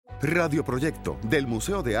Radio Proyecto del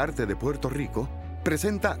Museo de Arte de Puerto Rico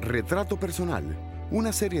presenta Retrato Personal,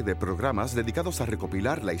 una serie de programas dedicados a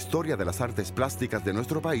recopilar la historia de las artes plásticas de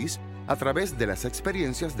nuestro país a través de las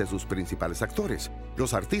experiencias de sus principales actores,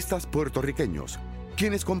 los artistas puertorriqueños,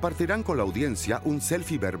 quienes compartirán con la audiencia un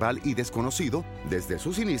selfie verbal y desconocido desde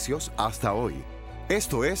sus inicios hasta hoy.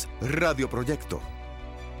 Esto es Radio Proyecto.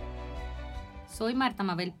 Soy Marta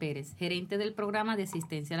Mabel Pérez, gerente del programa de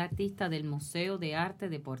asistencia al artista del Museo de Arte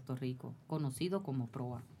de Puerto Rico, conocido como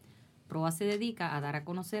PROA. PROA se dedica a dar a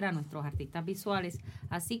conocer a nuestros artistas visuales,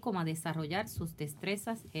 así como a desarrollar sus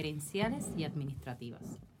destrezas gerenciales y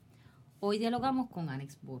administrativas. Hoy dialogamos con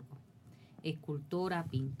Annex Burgos, escultora,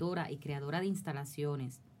 pintora y creadora de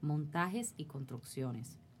instalaciones, montajes y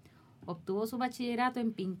construcciones. Obtuvo su bachillerato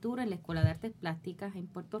en pintura en la Escuela de Artes Plásticas en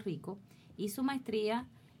Puerto Rico y su maestría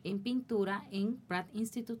en pintura en Pratt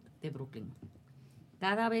Institute de Brooklyn.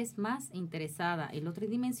 Cada vez más interesada en lo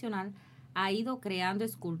tridimensional, ha ido creando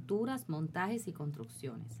esculturas, montajes y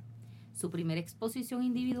construcciones. Su primera exposición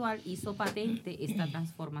individual hizo patente esta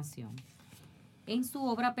transformación. En su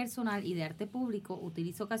obra personal y de arte público,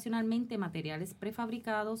 utiliza ocasionalmente materiales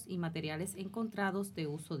prefabricados y materiales encontrados de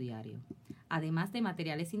uso diario, además de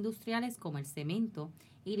materiales industriales como el cemento,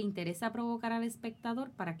 y le interesa provocar al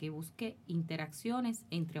espectador para que busque interacciones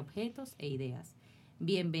entre objetos e ideas.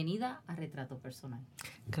 Bienvenida a Retrato Personal.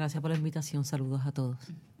 Gracias por la invitación. Saludos a todos.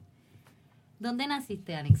 ¿Dónde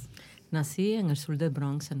naciste, Annex? Nací en el sur del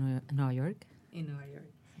Bronx, en Nueva York. En Nueva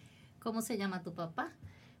York. ¿Cómo se llama tu papá?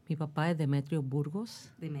 Mi papá es Demetrio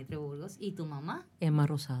Burgos. Demetrio Burgos. ¿Y tu mamá? Emma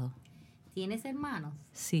Rosado. ¿Tienes hermanos?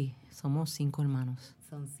 Sí, somos 5 hermanos.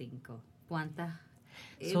 Son 5. ¿Cuántas?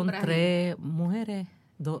 Son 3 mujeres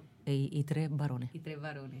y 3 varones. Y 3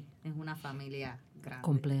 varones. Es una familia grande.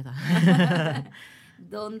 Completa.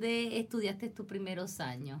 ¿Dónde estudiaste tus primeros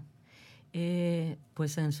años?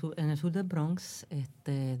 Pues en el sur del Bronx,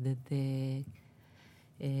 desde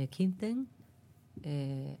Quinten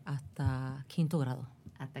hasta quinto grado.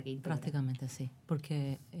 Hasta quinto prácticamente grado. Sí,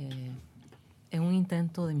 porque en un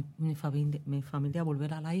intento de mi familia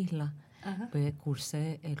volver a la isla, pues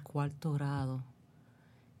cursé el 4º grado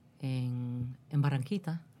en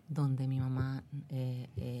Barranquita, donde mi mamá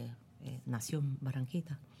nació en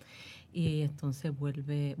Barranquita. Y entonces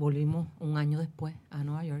volvimos un año después a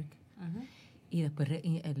Nueva York. Y después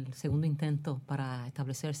el segundo intento para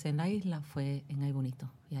establecerse en la isla fue en Ay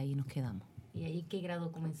Bonito, y ahí nos quedamos. ¿Y ahí qué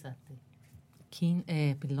grado comenzaste?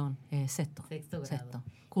 Sexto. Sexto grado. Sexto.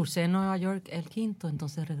 Cursé en Nueva York el 5º,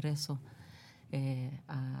 entonces regreso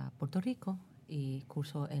a Puerto Rico y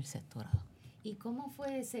curso el 6º grado. ¿Y cómo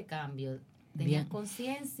fue ese cambio? ¿Tenías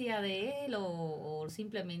conciencia de él o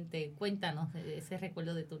simplemente cuéntanos ese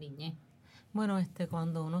recuerdo de tu niñez? Bueno,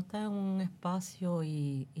 cuando uno está en un espacio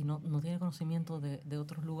y no tiene conocimiento de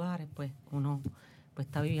otros lugares, pues uno pues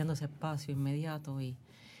está viviendo ese espacio inmediato y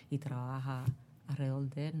trabaja alrededor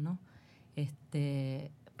de él, ¿no?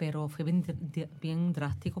 Pero fue bien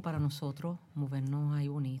drástico para nosotros movernos ahí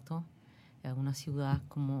bonito, en una ciudad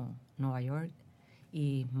como Nueva York,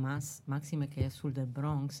 y máxime que es sur del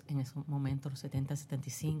Bronx. En esos momentos, los 70,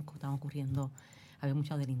 75, había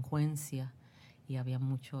mucha delincuencia y había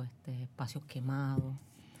muchos espacios quemados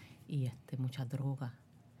y mucha droga.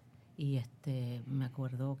 Y me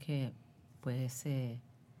acuerdo que pues ese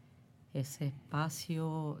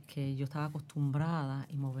espacio que yo estaba acostumbrada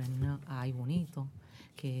y moverme ahí bonito,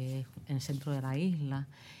 que es en el centro de la isla,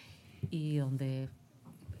 y donde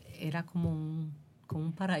era como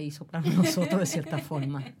un paraíso para nosotros de cierta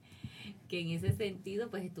forma. Que en ese sentido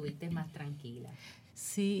pues estuviste más tranquila.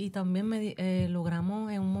 Sí, y también logramos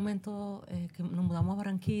en un momento que nos mudamos a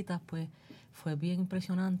Barranquitas, pues fue bien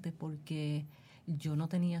impresionante porque yo no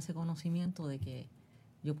tenía ese conocimiento de que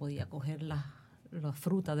yo podía coger las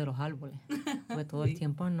frutas de los árboles, porque todo el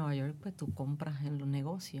tiempo en Nueva York pues tú compras en los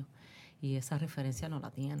negocios y esa referencia no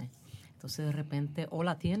la tienes. Entonces de repente o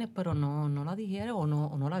la tienes pero no la digieres o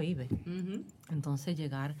no la vives. Entonces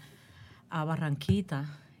llegar a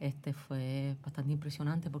Barranquita fue bastante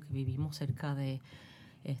impresionante porque vivimos cerca de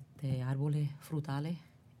árboles frutales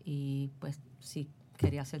y pues si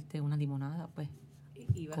quería hacerte una limonada pues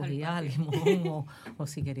cogía limón o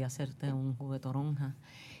si quería hacerte un jugo de toronja.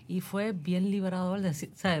 Y fue bien liberador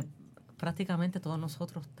decir, o sea, prácticamente todos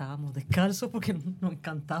nosotros estábamos descalzos porque nos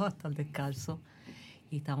encantaba estar descalzos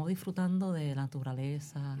y estábamos disfrutando de la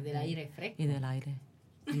naturaleza. Y del aire fresco. Y del aire.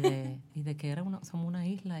 Y de que somos una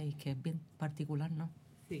isla y que es bien particular, ¿no?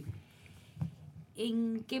 Sí.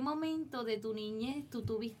 ¿En qué momento de tu niñez tú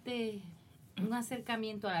tuviste un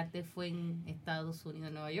acercamiento al arte? ¿Fue en Estados Unidos,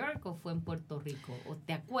 en Nueva York, o fue en Puerto Rico? ¿O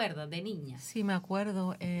te acuerdas de niña? Sí, me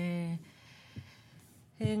acuerdo.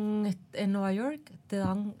 En Nueva York te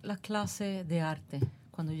dan las clases de arte.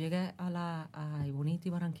 Cuando llegué a Bonito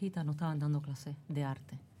y Barranquita no estaban dando clases de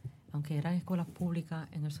arte. Aunque eran escuelas públicas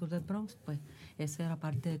en el sur del Bronx, pues esa era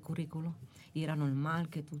parte del currículo y era normal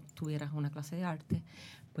que tú tuvieras una clase de arte.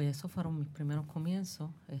 Pues esos fueron mis primeros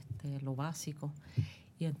comienzos, lo básico.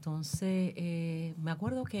 Y entonces me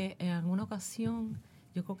acuerdo que en alguna ocasión,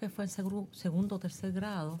 yo creo que fue en segundo o tercer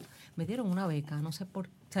grado, me dieron una beca, no sé por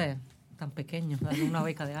qué, tan pequeño, una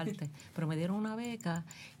beca de arte, pero me dieron una beca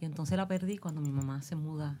y entonces la perdí cuando mi mamá se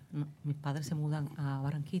muda, mis padres se mudan a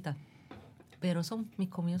Barranquita. Pero son mis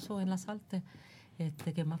comienzos en las artes,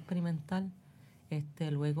 que es más experimental.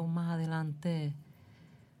 Luego más adelante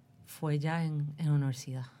fue ya en la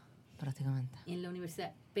universidad, prácticamente. En la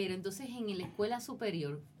universidad. Pero entonces en la escuela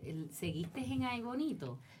superior, ¿seguiste en Ay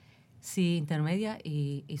Bonito? Sí, intermedia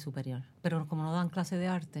y superior. Pero como no dan clase de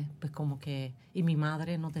arte, pues como que... Y mi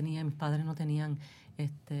madre no tenía, mis padres no tenían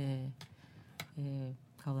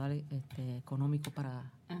caudal económico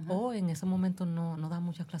para... Ajá. O en ese momento no dan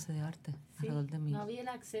muchas clases de arte alrededor de mí. No había el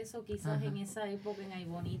acceso quizás Ajá. En esa época en Ay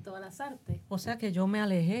Bonito a las artes. O sea que yo me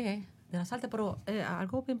alejé de las artes, pero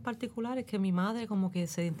algo bien particular es que mi madre como que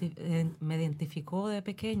me identificó de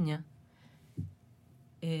pequeña.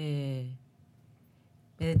 Me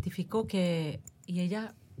identificó y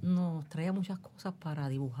ella nos traía muchas cosas para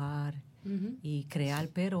dibujar y crear,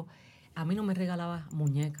 pero a mí no me regalaba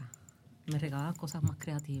muñecas, me regalaba cosas más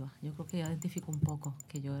creativas. Yo creo que ella identificó un poco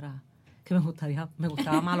que me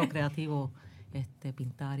gustaba más lo creativo,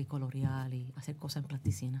 pintar y colorear y hacer cosas en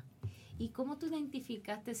plasticina. ¿Y cómo tú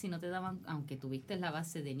identificaste si no te daban, aunque tuviste la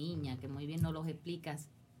base de niña, que muy bien no los explicas,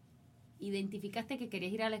 identificaste que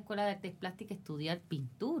querías ir a la escuela de artes plásticas a estudiar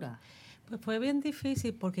pintura? Pues fue bien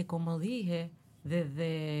difícil porque, como dije,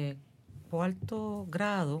 desde cuarto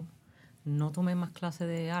grado no tomé más clases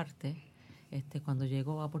de arte. Cuando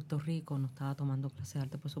llego a Puerto Rico no estaba tomando clases de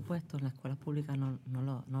arte, por supuesto. En las escuelas públicas no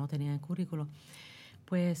lo tenía en el currículo.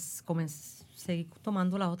 Pues seguí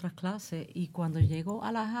tomando las otras clases y cuando llego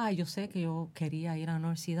a la high, yo sé que yo quería ir a la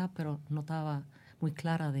universidad, pero no estaba muy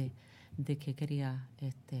clara de qué quería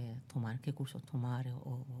tomar, qué cursos tomar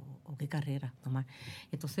o qué carrera tomar.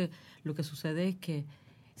 Entonces, lo que sucede es que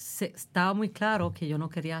estaba muy claro que yo no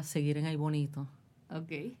quería seguir en Ay Bonito.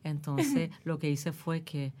 Okay. Entonces, lo que hice fue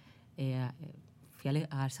que fui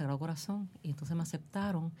al Sagrado Corazón y entonces me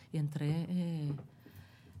aceptaron y entré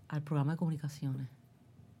al programa de comunicaciones.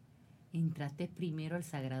 Entraste primero al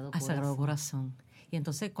Sagrado Corazón. Al Sagrado Corazón. Y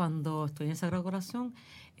entonces, cuando estoy en el Sagrado Corazón,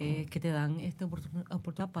 que te dan esta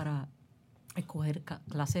oportunidad para escoger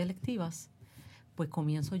clases electivas, pues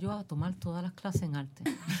comienzo yo a tomar todas las clases en arte.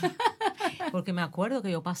 Porque me acuerdo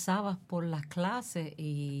que yo pasaba por las clases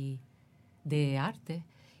de arte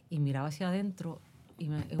y miraba hacia adentro y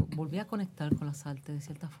me volvía a conectar con las artes de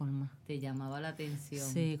cierta forma. ¿Te llamaba la atención?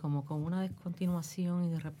 Sí, como con una descontinuación y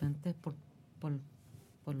de repente por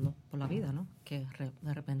la vida, ¿no? Que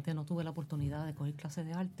de repente no tuve la oportunidad de coger clases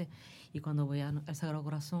de arte y cuando voy al Sagrado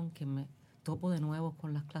Corazón que me topo de nuevo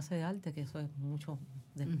con las clases de arte, que eso es mucho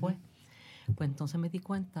después, pues entonces me di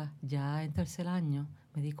cuenta, ya en tercer año,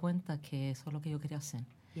 me di cuenta que eso es lo que yo quería hacer.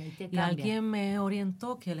 Y alguien me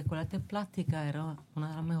orientó que la Escuela de Artes Plásticas era una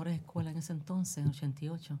de las mejores escuelas en ese entonces, en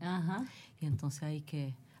 88. Ajá. Y entonces ahí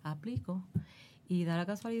que aplico y da la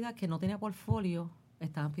casualidad que no tenía portfolio,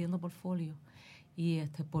 estaban pidiendo portfolio y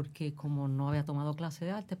porque como no había tomado clase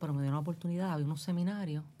de arte, pero me dieron una oportunidad, había unos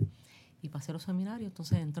seminarios y pasé los seminarios,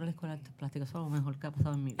 entonces entré a la Escuela de Artes Plásticas. Eso es lo mejor que ha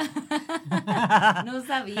pasado en mi vida. No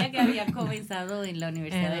sabía que habías comenzado en la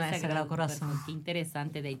Universidad del Sagrado Corazón. Qué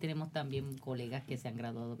interesante. De ahí tenemos también colegas que se han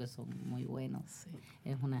graduado que son muy buenos. Sí.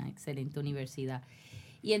 Es una excelente universidad.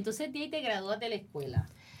 Y entonces de ahí te graduaste de la escuela.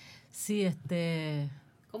 Sí,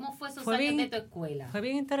 ¿Cómo fue esos años de tu escuela? Fue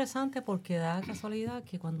bien interesante porque da casualidad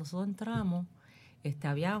que cuando nosotros entramos,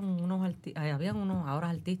 habían unos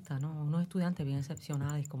ahora artistas, ¿no? Unos estudiantes bien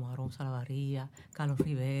excepcionales como Aarón Salavarría, Carlos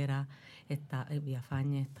Rivera,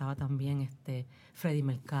 Villafañe, estaba también Freddy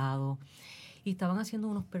Mercado, y estaban haciendo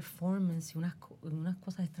unos performances, unas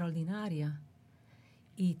cosas extraordinarias,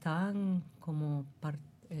 y estaban como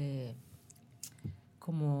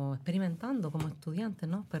experimentando como estudiantes,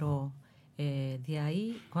 ¿no? Pero de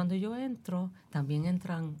ahí, cuando yo entro, también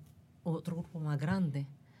entran otro grupo más grande,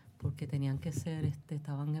 porque tenían que ser,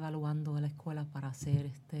 estaban evaluando a la escuela para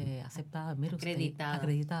ser aceptada,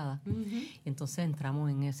 acreditada. Uh-huh. Y entonces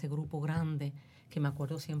entramos en ese grupo grande, que me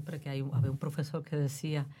acuerdo siempre que había un profesor que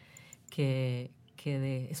decía que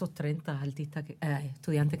de esos 30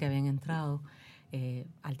 estudiantes que habían entrado,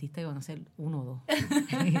 artistas iban a ser 1 o 2.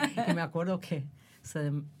 Y me acuerdo que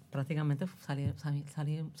prácticamente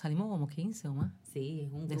salimos como 15 o más. Sí,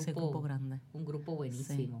 es un de ese grupo grande. Un grupo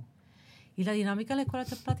buenísimo. Sí. Y la dinámica de la escuela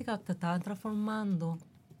de artes plásticas te estaban transformando,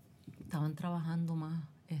 estaban trabajando más,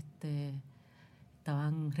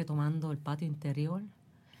 estaban retomando el patio interior,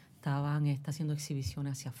 estaban haciendo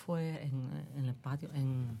exhibiciones hacia afuera, en el patio,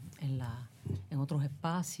 en otros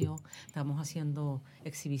espacios. Estábamos haciendo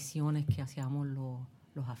exhibiciones que hacíamos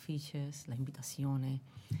los afiches, las invitaciones.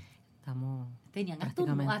 Tenían a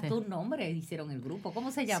tu nombre, hicieron el grupo.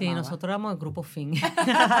 ¿Cómo se llamaba? Sí, nosotros éramos el grupo Fin.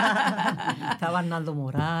 Estaba Arnaldo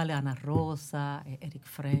Morales, Ana Rosa, Eric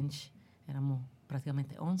French. Éramos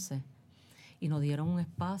prácticamente 11. Y nos dieron un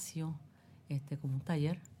espacio, como un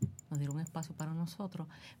taller. Nos dieron un espacio para nosotros.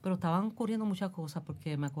 Pero estaban ocurriendo muchas cosas,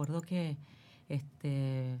 porque me acuerdo que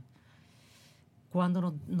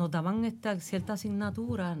cuando nos daban cierta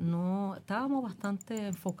asignatura, estábamos bastante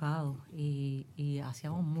enfocados y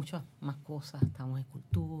hacíamos muchas más cosas. Estábamos en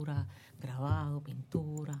escultura, grabado,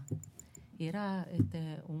 pintura. Y era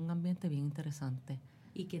un ambiente bien interesante.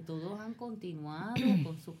 Y que todos han continuado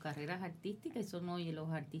con sus carreras artísticas y son hoy los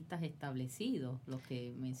artistas establecidos, los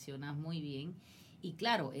que mencionas muy bien. Y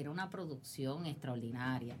claro, era una producción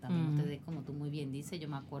extraordinaria. También ustedes, como tú muy bien dices, yo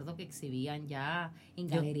me acuerdo que exhibían ya en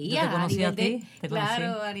galerías. Yo te conocí a ti.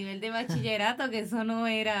 Claro, a nivel de bachillerato, que eso no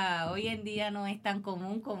era, hoy en día no es tan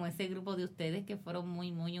común como ese grupo de ustedes que fueron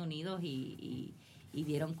muy, muy unidos y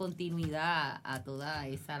dieron continuidad a toda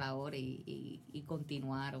esa labor y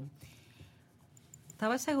continuaron.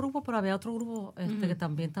 Estaba ese grupo, pero había otro grupo que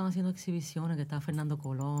también estaban haciendo exhibiciones, que estaba Fernando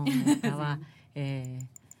Colón, estaba...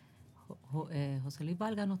 José Luis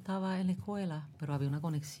Vargas no estaba en la escuela, pero había una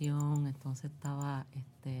conexión. Entonces estaba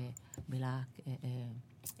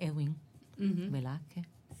Edwin Velázquez,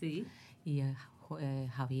 sí, y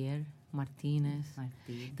Javier Martínez.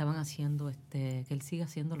 Estaban haciendo, que él sigue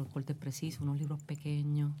haciendo los cortes precisos, unos libros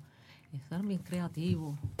pequeños. Eran bien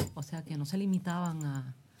creativos, o sea que no se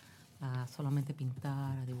limitaban a solamente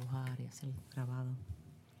pintar, a dibujar y hacer grabado.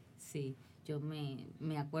 Sí. Yo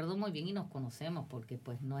me acuerdo muy bien y nos conocemos porque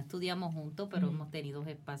pues no estudiamos juntos, pero hemos tenido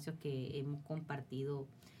espacios que hemos compartido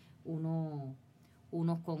unos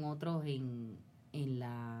con otros en el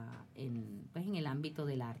ámbito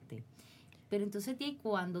del arte. Pero entonces,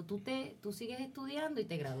 cuando tú sigues estudiando y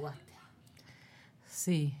te graduaste.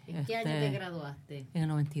 Sí. ¿En qué año te graduaste? En el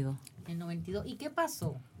 92. En el 92. ¿Y qué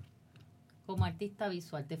pasó? Como artista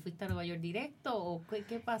visual, ¿te fuiste a Nueva York directo o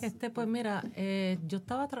qué pasó? Pues mira, yo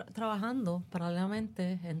estaba trabajando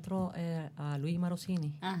paralelamente, entró a Luis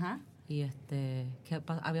Marosini. Ajá. Y que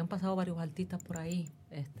habían pasado varios artistas por ahí,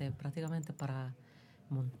 prácticamente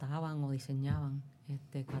montaban o diseñaban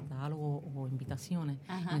catálogos o invitaciones.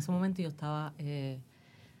 Ajá. En ese momento yo estaba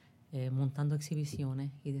montando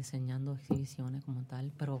exhibiciones y diseñando exhibiciones como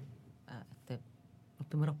tal, pero los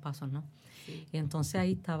primeros pasos, ¿no? Sí. Y entonces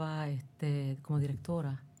ahí estaba como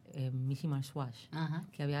directora Missy Marshwash,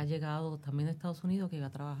 que había llegado también de Estados Unidos, que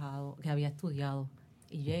había estudiado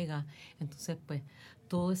y llega. Entonces, pues,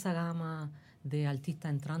 toda esa gama de artistas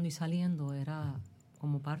entrando y saliendo era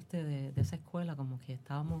como parte de esa escuela, como que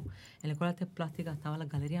estábamos en la Escuela de Artes Plásticas, estaban las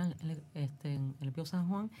galerías en el Pío San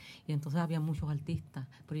Juan, y entonces había muchos artistas,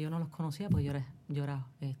 pero yo no los conocía porque yo era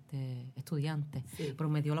estudiante, sí. Pero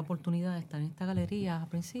me dio la oportunidad de estar en esta galería al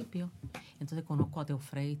principio, entonces conozco a Teo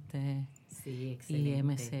Freite, sí, y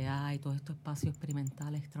MCA y todos estos espacios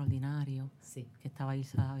experimentales extraordinarios, sí. Que estaba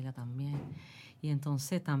Isa Ávila también, y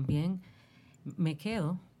entonces también me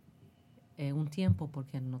quedo un tiempo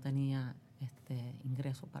porque no tenía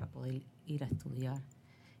ingreso para poder ir a estudiar,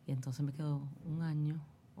 y entonces me quedo un año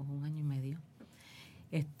o un año y medio.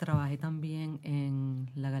 Trabajé también en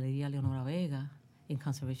la Galería Leonora Vega, en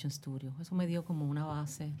Conservation Studio. Eso me dio como una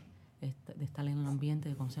base de estar en el ambiente,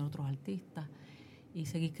 de conocer a otros artistas y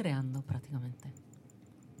seguir creando prácticamente.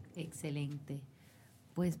 Excelente.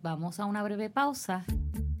 Pues vamos a una breve pausa.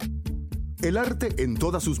 El arte en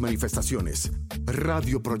todas sus manifestaciones.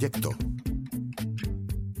 Radio Proyecto.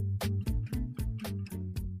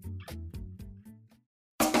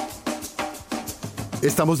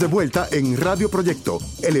 Estamos de vuelta en Radio Proyecto,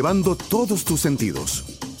 elevando todos tus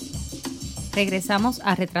sentidos. Regresamos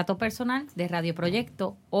a Retrato Personal de Radio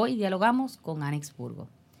Proyecto. Hoy dialogamos con Annex Burgos.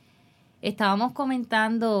 Estábamos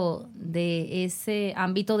comentando de ese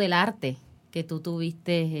ámbito del arte que tú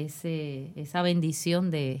tuviste, esa bendición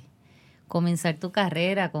de comenzar tu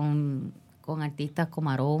carrera con artistas como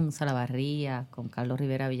Aarón Salavarría, con Carlos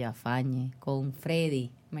Rivera Villafañe, con Freddy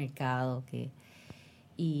Mercado,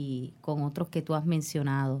 y con otros que tú has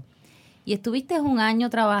mencionado. Y estuviste un año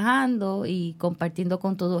trabajando y compartiendo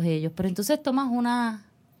con todos ellos, pero entonces tomas una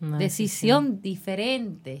decisión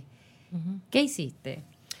diferente. Uh-huh. ¿Qué hiciste?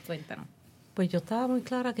 Cuéntanos. Pues yo estaba muy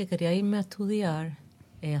clara que quería irme a estudiar,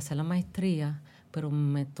 hacer la maestría, pero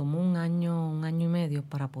me tomó un año y medio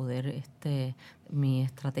para poder, mi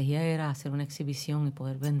estrategia era hacer una exhibición y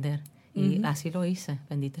poder vender. Y así lo hice,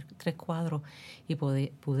 vendí 3 cuadros y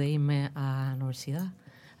pude irme a la universidad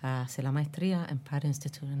a hacer la maestría en Pratt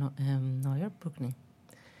Institute en Nueva York, Brooklyn.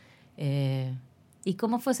 ¿Y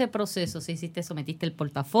cómo fue ese proceso? ¿Si hiciste, sometiste el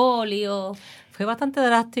portafolio? Fue bastante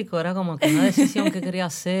drástico, era como que una decisión que quería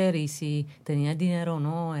hacer y si tenía el dinero o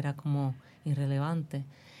no, era como irrelevante.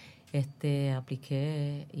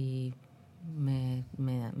 Apliqué y me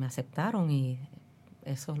aceptaron y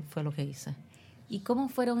eso fue lo que hice. ¿Y cómo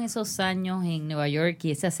fueron esos años en Nueva York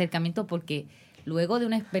y ese acercamiento? Porque luego de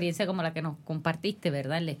una experiencia como la que nos compartiste,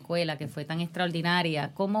 ¿verdad? En la escuela, que fue tan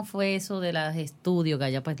extraordinaria, ¿cómo fue eso de los estudios, que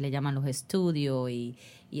allá pues le llaman los estudios, y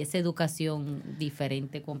esa educación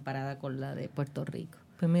diferente comparada con la de Puerto Rico?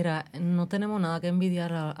 Pues mira, no tenemos nada que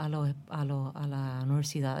envidiar a la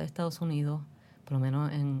Universidad de Estados Unidos, por lo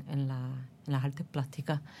menos en las artes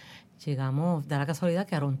plásticas. Llegamos, da la casualidad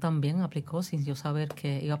que Aarón también aplicó sin yo saber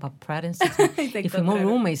que iba para Pratt Institute y fuimos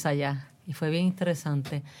roommates allá y fue bien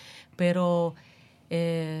interesante. Pero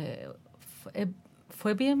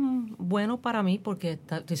fue bien bueno para mí porque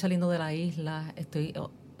estoy saliendo de la isla, estoy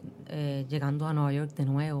llegando a Nueva York de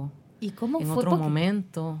nuevo. ¿Y cómo en fue? Otro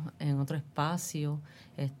momento, en otro espacio,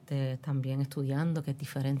 también estudiando, que es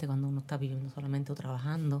diferente cuando uno está viviendo solamente o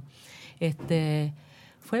trabajando.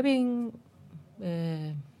 Fue bien...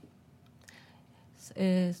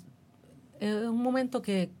 es un momento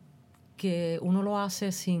que uno lo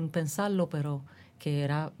hace sin pensarlo, pero que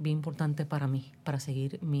era bien importante para mí, para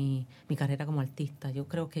seguir mi carrera como artista. Yo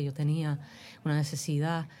creo que yo tenía una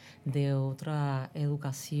necesidad de otra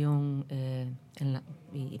educación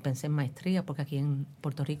y pensé en maestría, porque aquí en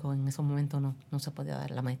Puerto Rico en esos momentos no se podía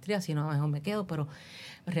dar la maestría, si no, mejor me quedo, pero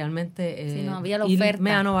realmente si no había la oferta.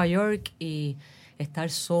 Irme a Nueva York y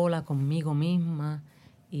estar sola conmigo misma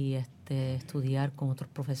y estudiar con otros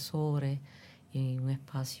profesores en un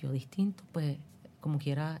espacio distinto, pues como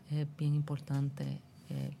quiera es bien importante.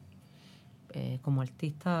 Como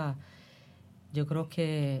artista, yo creo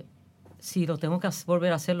que si lo tengo que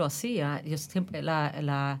volver a hacerlo así, yo siempre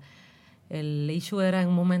el issue era en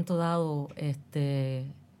un momento dado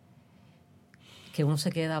que uno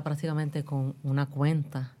se queda prácticamente con una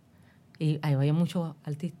cuenta. Y había muchos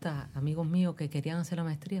artistas, amigos míos, que querían hacer la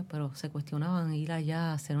maestría, pero se cuestionaban ir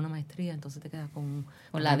allá a hacer una maestría, entonces te quedas con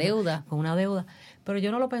la deuda. Con una deuda. Pero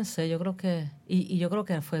yo no lo pensé, yo creo que, y yo creo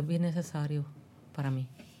que fue bien necesario para mí.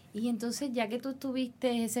 Y entonces, ya que tú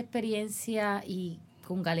tuviste esa experiencia y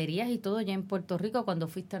con galerías y todo ya en Puerto Rico, cuando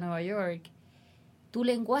fuiste a Nueva York, ¿tu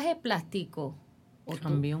lenguaje plástico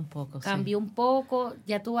cambió un poco? Cambió un poco,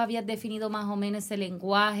 ya tú habías definido más o menos ese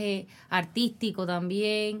lenguaje artístico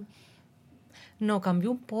también. No, cambió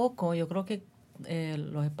un poco. Yo creo que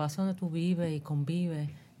los espacios donde tú vives y convives,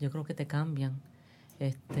 yo creo que te cambian.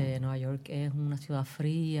 Nueva York es una ciudad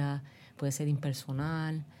fría, puede ser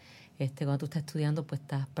impersonal. Cuando tú estás estudiando, pues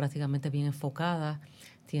estás prácticamente bien enfocada.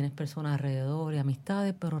 Tienes personas alrededor y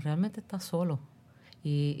amistades, pero realmente estás solo.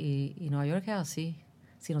 Y Nueva York es así.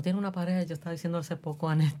 Si no tienes una pareja, yo estaba diciendo hace poco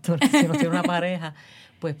a Néstor, si no tienes una pareja,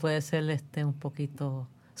 pues puede ser un poquito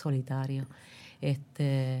solitario.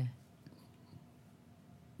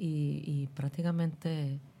 Y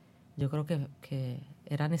prácticamente yo creo que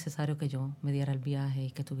era necesario que yo me diera el viaje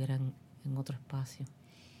y que estuviera en otro espacio.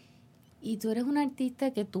 Y tú eres una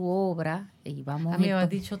artista que tu obra, y vamos a... me habías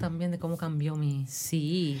dicho también de cómo cambió mi...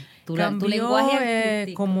 Sí, tu lenguaje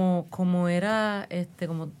artístico. Como era,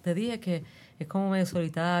 como te dije, que es como medio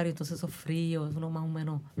solitario, entonces esos fríos, uno más o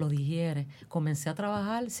menos lo digiere. Comencé a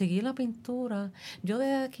trabajar, seguí la pintura. Yo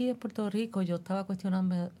desde aquí en Puerto Rico, yo estaba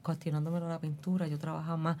cuestionándome la pintura. Yo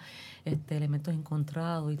trabajaba más elementos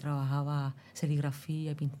encontrados y trabajaba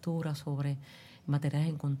serigrafía y pintura sobre materiales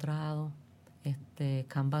encontrados.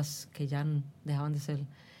 Canvas que ya dejaban de ser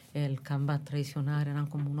el canvas tradicional, eran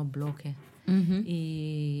como unos bloques. Uh-huh.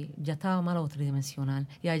 Y ya estaba más lo tridimensional.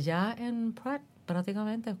 Y allá en Pratt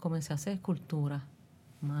prácticamente comencé a hacer escultura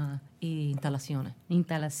y instalaciones.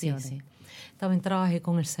 Sí. También trabajé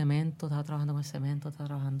con el cemento, estaba trabajando con el cemento, estaba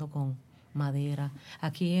trabajando con madera.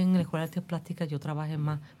 Aquí en la Escuela de Artes Plásticas yo trabajé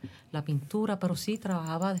más la pintura, pero sí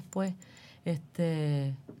trabajaba después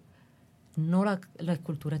no la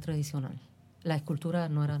escultura tradicional. La escultura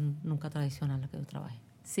no era nunca tradicional la que yo trabajé.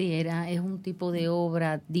 Sí, es un tipo de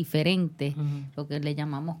obra diferente, uh-huh, lo que le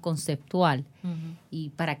llamamos conceptual. Uh-huh. Y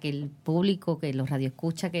para que el público, que los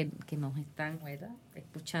radioescuchas que nos están, ¿verdad?,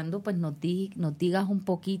 escuchando, pues nos digas un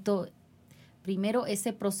poquito, primero,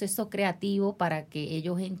 ese proceso creativo para que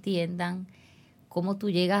ellos entiendan cómo tú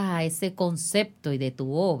llegas a ese concepto y de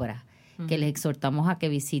tu obra, que les exhortamos a que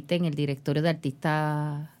visiten el directorio de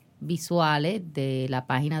artistas visuales de la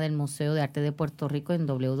página del Museo de Arte de Puerto Rico en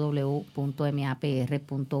www.mapr.org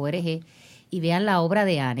y vean la obra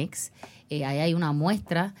de Annex. Ahí hay una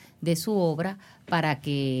muestra de su obra para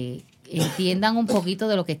que entiendan un poquito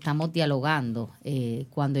de lo que estamos dialogando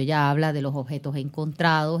cuando ella habla de los objetos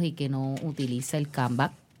encontrados y que no utiliza el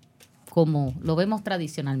canvas como lo vemos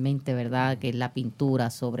tradicionalmente, ¿verdad? Que es la pintura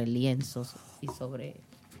sobre lienzos y sobre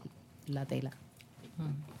la tela.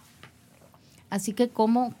 Así que,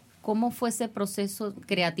 ¿cómo fue ese proceso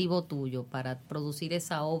creativo tuyo para producir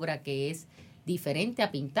esa obra que es diferente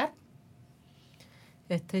a pintar?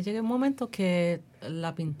 Llegué a un momento que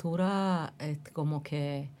la pintura como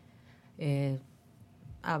que la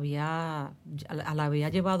había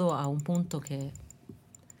llevado a un punto que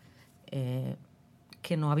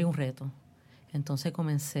no había un reto. Entonces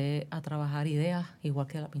comencé a trabajar ideas igual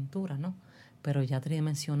que la pintura, ¿no? Pero ya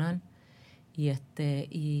tridimensional y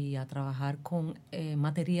a trabajar con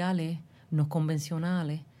materiales no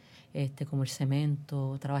convencionales, como el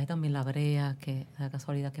cemento. Trabajé también la brea, que da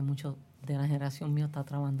casualidad que muchos de la generación mía está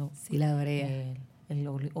trabajando la brea, el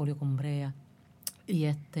óleo con brea. Y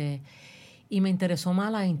me interesó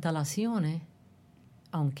más las instalaciones,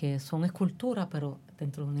 aunque son esculturas, pero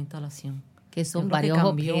dentro de una instalación. Que son varios objetos.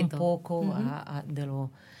 Cambió un poco de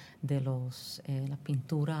las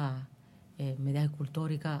pinturas medias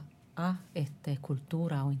escultóricas a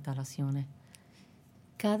esculturas o instalaciones.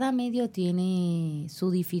 Cada medio tiene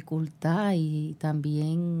su dificultad y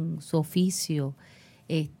también su oficio,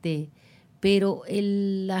 pero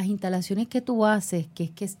las instalaciones que tú haces, que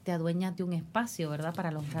es que te adueñas de un espacio, ¿verdad?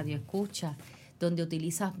 Para los radioescuchas, donde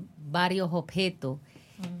utilizas varios objetos.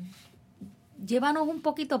 Llévanos un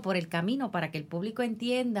poquito por el camino para que el público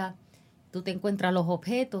entienda. Tú te encuentras los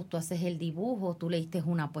objetos, tú haces el dibujo, tú leíste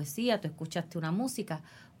una poesía, tú escuchaste una música,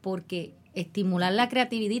 porque estimular la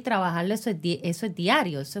creatividad y trabajarlo, eso es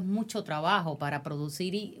diario, eso es mucho trabajo para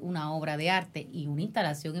producir una obra de arte, y una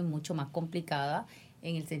instalación es mucho más complicada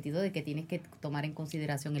en el sentido de que tienes que tomar en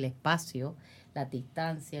consideración el espacio, la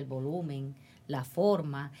distancia, el volumen, la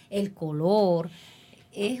forma, el color.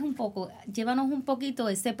 Llévanos un poquito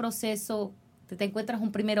ese proceso. ¿Te encuentras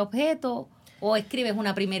un primer objeto o escribes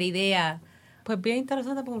una primera idea? Pues bien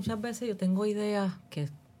interesante, porque muchas veces yo tengo ideas que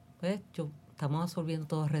estamos absorbiendo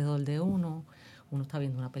todo alrededor de uno. Uno está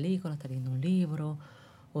viendo una película, está viendo un libro,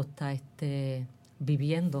 o está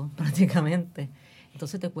viviendo prácticamente.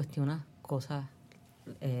 Entonces te cuestionas cosas,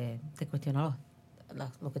 te cuestionas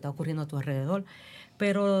lo que está ocurriendo a tu alrededor.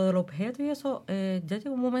 Pero del objeto y eso, ya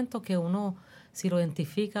llega un momento que uno, si lo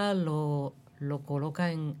identifica, lo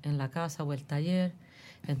coloca en la casa o el taller,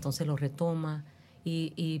 entonces lo retoma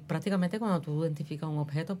y prácticamente cuando tú identificas un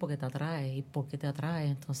objeto porque te atrae y por qué te atrae,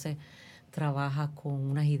 entonces trabajas con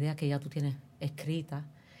unas ideas que ya tú tienes escritas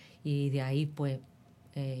y de ahí pues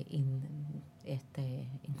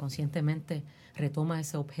inconscientemente retomas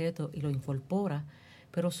ese objeto y lo incorporas,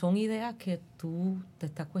 pero son ideas que tú te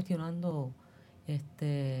estás cuestionando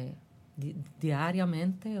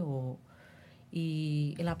diariamente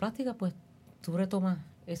y en la práctica pues tú retomas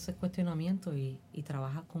ese cuestionamiento y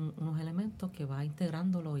trabajas con unos elementos que vas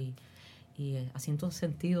integrándolo y haciendo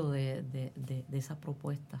sentido de esa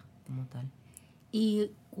propuesta como tal.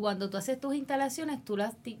 Y cuando tú haces tus instalaciones, tú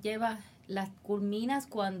las culminas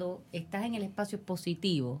cuando estás en el espacio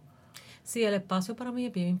expositivo. Sí, el espacio para mí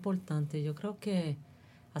es bien importante. Yo creo que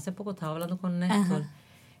hace poco estaba hablando con Néstor,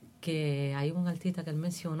 que hay un artista que él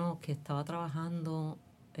mencionó que estaba trabajando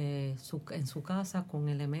en su casa con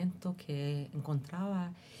elementos que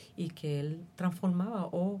encontraba y que él transformaba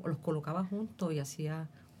o los colocaba juntos y hacía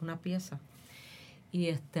una pieza. Y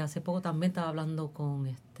hace poco también estaba hablando con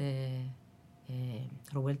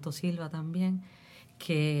Roberto Silva también,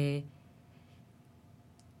 que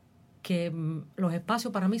los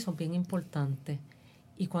espacios para mí son bien importantes.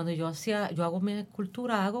 Y cuando yo hago mi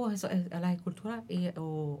escultura, hago las esculturas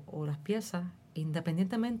o las piezas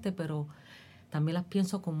independientemente, pero también las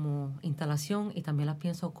pienso como instalación y también las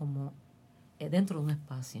pienso como dentro de un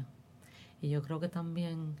espacio. Y yo creo que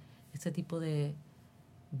también ese tipo de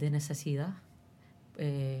necesidad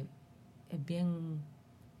es bien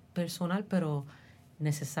personal, pero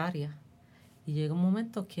necesaria. Y llega un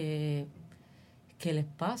momento que el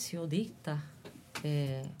espacio dicta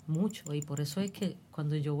mucho, y por eso es que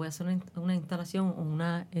cuando yo voy a hacer una instalación o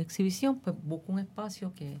una exhibición, pues busco un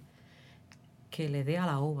espacio que le dé a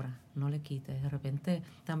la obra, no le quite. De repente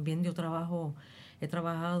también he trabajado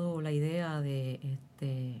la idea de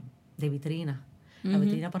vitrina. La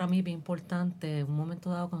vitrina para mí es bien importante. En un momento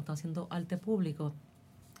dado, cuando estaba haciendo arte público,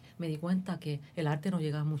 me di cuenta que el arte no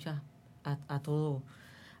llega a todas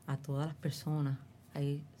las personas.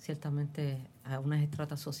 Hay ciertamente a unas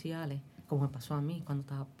estratas sociales, como me pasó a mí cuando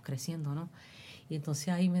estaba creciendo, ¿no? Y entonces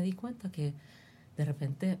ahí me di cuenta que de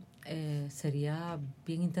repente sería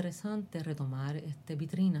bien interesante retomar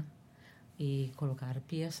vitrina y colocar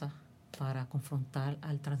piezas para confrontar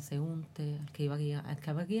al transeúnte, al que va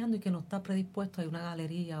guiando y que no está predispuesto a una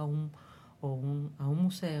galería a un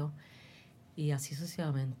museo, y así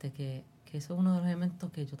sucesivamente, que eso es uno de los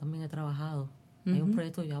elementos que yo también he trabajado. Uh-huh. Hay un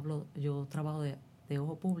proyecto, yo trabajo de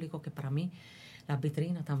ojo público, que para mí las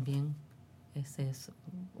vitrinas también ese es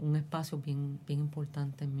un espacio bien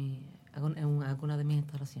importante en alguna de mis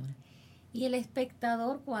instalaciones. Y el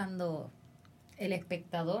espectador,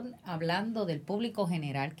 hablando del público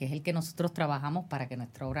general, que es el que nosotros trabajamos para que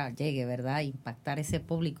nuestra obra llegue, ¿verdad? Impactar ese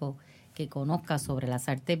público que conozca sobre las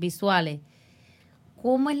artes visuales.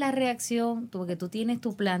 ¿Cómo es la reacción? Porque tú tienes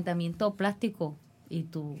tu planteamiento plástico y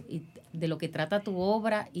de lo que trata tu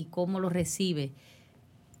obra y cómo lo recibe.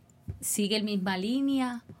 ¿Sigue la misma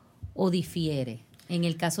línea o difiere? En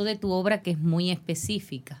el caso de tu obra, que es muy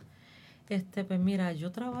específica. Pues mira,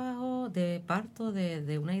 yo parto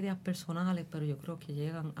de unas ideas personales, pero yo creo que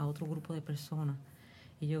llegan a otro grupo de personas.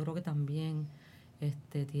 Y yo creo que también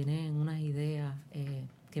tienen unas ideas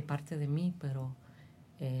que parte de mí, pero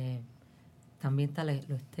también está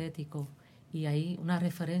lo estético. Y hay unas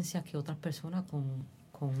referencias que otras personas con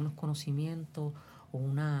unos conocimientos o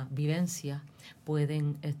una vivencia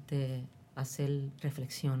pueden hacer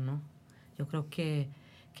reflexión, ¿no? Yo creo que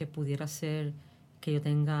pudiera ser que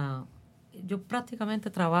yo prácticamente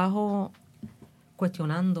trabajo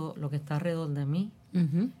cuestionando lo que está alrededor de mí,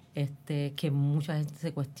 uh-huh. Que mucha gente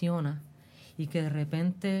se cuestiona y que de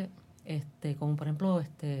repente, como por ejemplo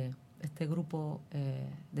este grupo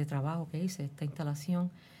de trabajo que hice, esta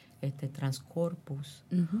instalación, Transcorpus,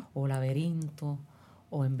 uh-huh. o Laberinto,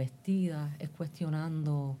 o Embestida, es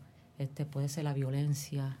cuestionando, puede ser la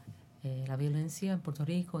violencia en Puerto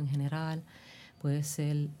Rico en general, puede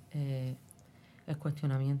ser el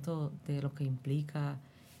cuestionamiento de lo que implica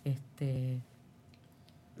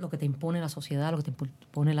lo que te impone la sociedad, lo que te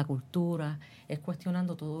impone la cultura, es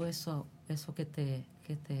cuestionando todo eso que te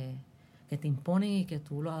impone y que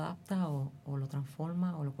tú lo adaptas o lo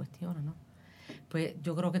transformas o lo cuestionas, ¿no? Pues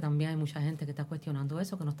yo creo que también hay mucha gente que está cuestionando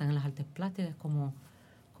eso, que no están en las artes plásticas, como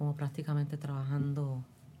prácticamente trabajando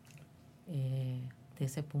de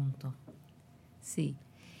ese punto. Sí.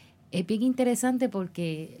 Es bien interesante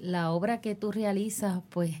porque la obra que tú realizas,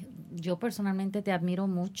 pues yo personalmente te admiro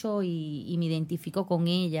mucho y me identifico con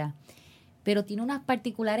ella, pero tiene unas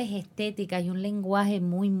particulares estéticas y un lenguaje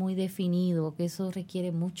muy, muy definido, que eso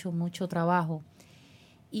requiere mucho, mucho trabajo.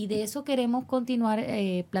 Y de eso queremos continuar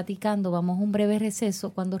platicando. Vamos a un breve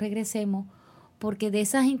receso cuando regresemos, porque de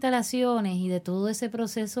esas instalaciones y de todo ese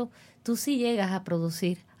proceso, tú sí llegas a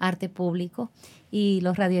producir arte público. Y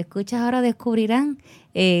los radioescuchas ahora descubrirán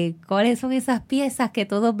cuáles son esas piezas que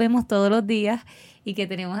todos vemos todos los días y que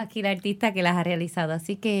tenemos aquí la artista que las ha realizado.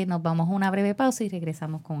 Así que nos vamos a una breve pausa y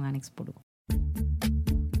regresamos con Annex Burgos.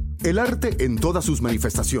 El arte en todas sus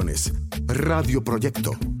manifestaciones. Radio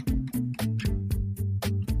Proyecto.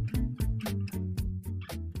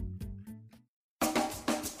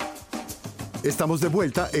 Estamos de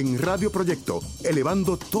vuelta en Radio Proyecto,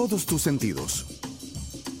 elevando todos tus sentidos.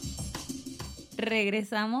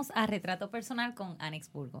 Regresamos a Retrato Personal con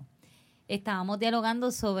Annex Burgos. Estábamos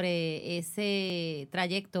dialogando sobre ese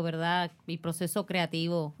trayecto, ¿verdad? Y proceso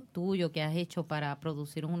creativo tuyo que has hecho para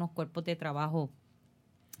producir unos cuerpos de trabajo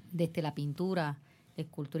desde la pintura, la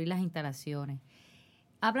escultura y las instalaciones.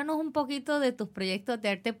 Háblanos un poquito de tus proyectos de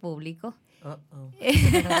arte público.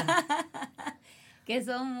 Que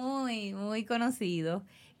son muy, muy conocidos,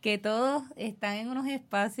 que todos están en unos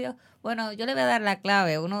espacios. Bueno, yo le voy a dar la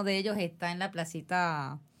clave. Uno de ellos está en la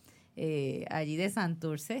placita allí de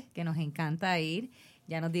Santurce, que nos encanta ir.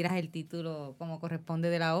 Ya nos dirás el título como corresponde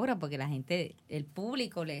de la obra, porque la gente, el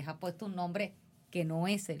público les ha puesto un nombre que no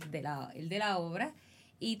es el de la obra.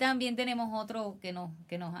 Y también tenemos otro que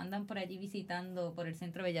nos andan por allí visitando por el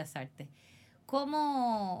Centro de Bellas Artes.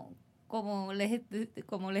 Como les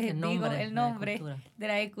digo, el nombre de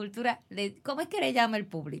la escultura, ¿cómo es que le llama el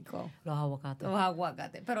público? Los aguacates. Los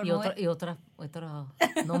aguacates. Pero y otros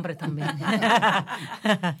nombres también.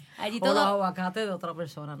 Allí o los aguacates de otra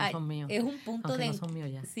persona, no son míos. Es un punto no son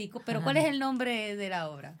míos ya. Sí, pero ¿cuál es el nombre de la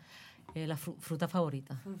obra? La fruta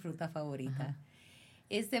favorita. Fruta favorita. Ajá.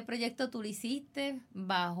 Este proyecto tú lo hiciste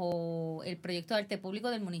bajo el proyecto de arte público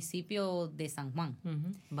del municipio de San Juan.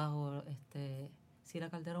 Uh-huh. Bajo Cira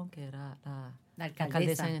Calderón, que era la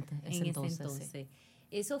alcaldesa en ese entonces. Sí.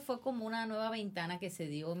 eso fue como una nueva ventana que se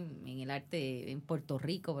dio en el arte en Puerto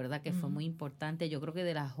Rico, ¿verdad? Que fue muy importante. Yo creo que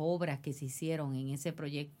de las obras que se hicieron en ese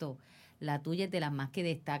proyecto, la tuya es de las más que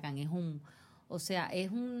destacan. Es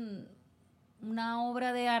una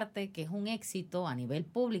obra de arte que es un éxito a nivel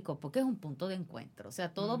público porque es un punto de encuentro. O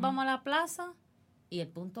sea, todos vamos a la plaza y el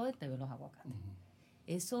punto es te ve los aguacates.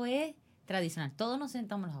 Eso es tradicional. Todos nos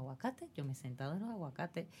sentamos en los aguacates. Yo me he sentado en los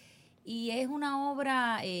aguacates. Y es una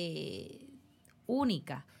obra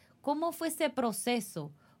única. ¿Cómo fue ese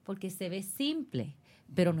proceso? Porque se ve simple,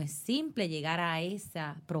 pero no es simple llegar a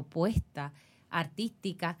esa propuesta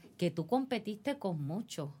artística que tú competiste con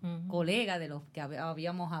muchos colegas de los que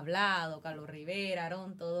habíamos hablado, Carlos Rivera,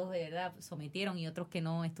 Aarón, todos, ¿verdad? Sometieron y otros que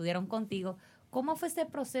no estudiaron contigo. ¿Cómo fue ese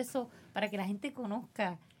proceso para que la gente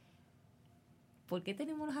conozca por qué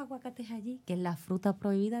tenemos los aguacates allí, que es la fruta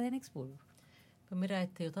prohibida de Annex Burgos? Pues mira,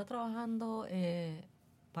 yo estaba trabajando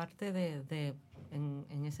parte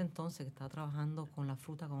en ese entonces que estaba trabajando con la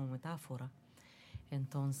fruta como metáfora.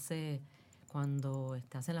 Entonces, cuando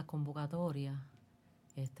hacen las convocatorias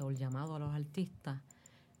o el llamado a los artistas,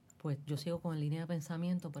 pues yo sigo con línea de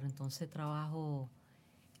pensamiento, pero entonces trabajo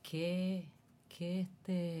qué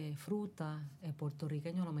fruta el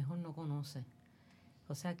puertorriqueño a lo mejor no conoce.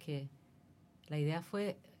 O sea que la idea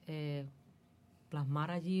fue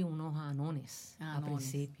plasmar allí unos anones al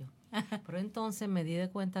principio. Pero entonces me di de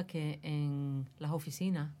cuenta que en las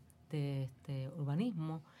oficinas de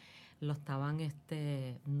urbanismo lo estaban,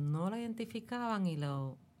 no lo identificaban y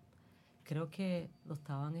creo que lo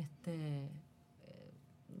estaban,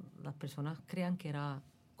 las personas creían que era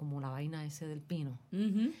como la vaina ese del pino.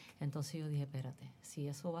 Entonces yo dije, espérate, si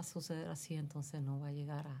eso va a suceder así, entonces no va a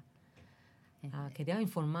llegar quería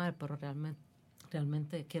informar, pero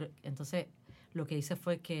realmente quiero. Entonces lo que hice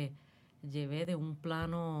fue que llevé de un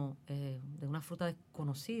plano, de una fruta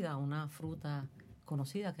desconocida a una fruta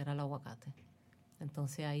conocida que era el aguacate.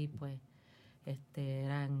 Entonces ahí pues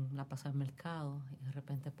era en la plaza del mercado y de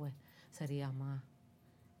repente pues sería más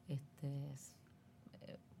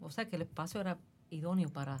o sea que el espacio era idóneo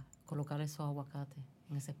para colocar esos aguacates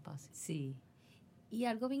en ese espacio. Sí. Y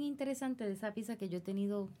algo bien interesante de esa pieza que yo he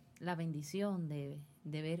tenido la bendición de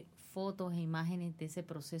ver fotos e imágenes de ese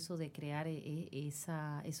proceso de crear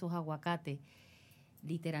esos aguacates.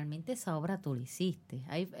 Literalmente esa obra tú la hiciste.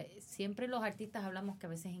 Siempre los artistas hablamos que a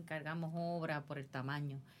veces encargamos obra por el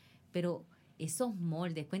tamaño, pero esos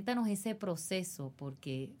moldes, cuéntanos ese proceso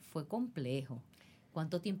porque fue complejo.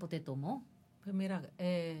 ¿Cuánto tiempo te tomó? Pues mira,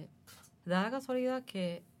 da la casualidad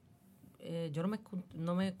que yo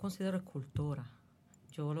no me considero escultora.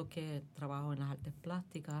 Yo lo que trabajo en las artes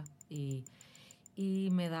plásticas y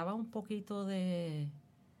me daba un poquito de...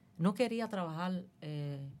 No quería trabajar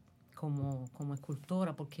como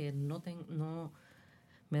escultora porque no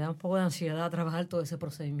me da un poco de ansiedad trabajar todo ese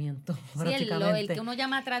procedimiento. Sí, el que uno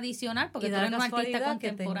llama tradicional porque tú eres un artista contemporáneo.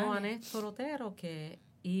 Que tengo a Néstor Otero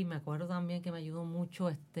y me acuerdo también que me ayudó mucho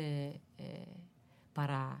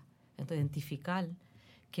para identificar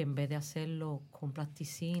que en vez de hacerlo con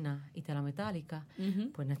plasticina y tela metálica,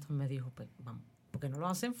 pues Néstor me dijo, pues vamos, porque no lo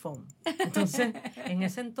hacen foam. Entonces, en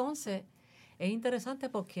ese entonces, es interesante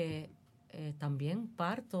porque también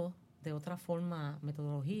parto de otra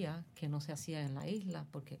metodología que no se hacía en la isla,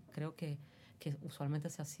 porque creo que usualmente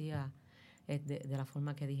se hacía de la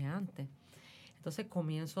forma que dije antes. Entonces,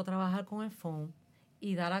 comienzo a trabajar con el foam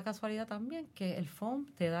y da la casualidad también que el foam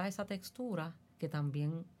te da esa textura que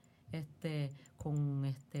también con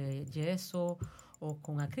yeso o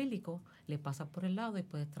con acrílico le pasas por el lado y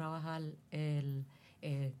puedes trabajar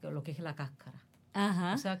lo que es la cáscara.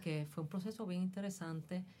 Ajá. O sea que fue un proceso bien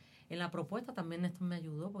interesante. En la propuesta también Néstor me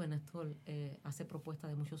ayudó, porque Néstor hace propuestas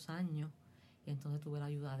de muchos años y entonces tuve la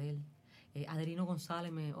ayuda de él. Adelino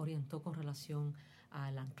González me orientó con relación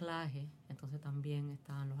al anclaje, entonces también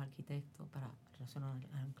estaban los arquitectos para relacionar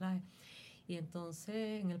al anclaje. Y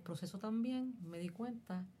entonces en el proceso también me di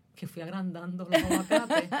cuenta que fui agrandando los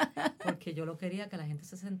aguacates porque yo lo quería que la gente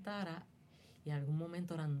se sentara y en algún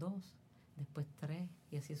momento eran 2, después 3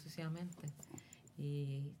 y así sucesivamente.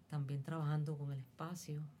 Y también trabajando con el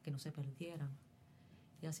espacio, que no se perdieran.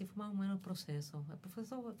 Y así fue más o menos el proceso. El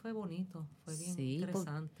proceso fue bonito, fue bien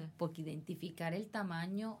interesante. Porque identificar el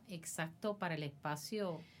tamaño exacto para el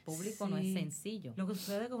espacio público no es sencillo. Lo que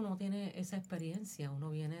sucede es que uno tiene esa experiencia,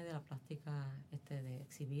 uno viene de la plástica de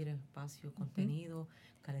exhibir el espacio, contenido,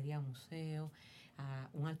 galería, museo.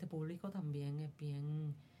 Un arte público también es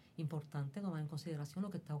bien importante tomar en consideración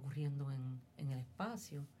lo que está ocurriendo en el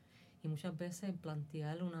espacio. Y muchas veces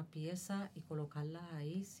plantear una pieza y colocarla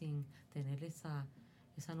ahí sin tener esa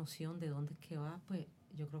noción de dónde es que va, pues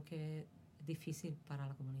yo creo que es difícil para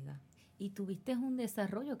la comunidad. y tuviste un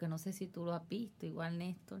desarrollo que no sé si tú lo has visto, igual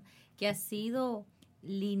Néstor, que ha sido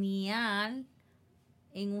lineal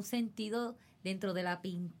en un sentido dentro de la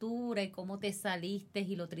pintura y cómo te saliste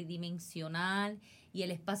y lo tridimensional y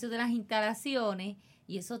el espacio de las instalaciones,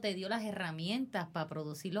 y eso te dio las herramientas para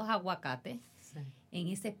producir los aguacates en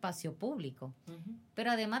ese espacio público. Uh-huh.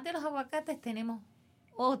 Pero además de los aguacates tenemos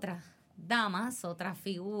otras damas, otras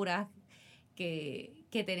figuras que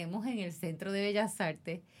tenemos en el Centro de Bellas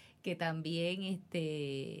Artes, que también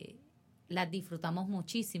las disfrutamos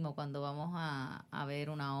muchísimo cuando vamos a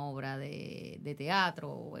ver una obra de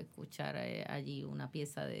teatro o escuchar allí una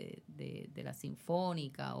pieza de la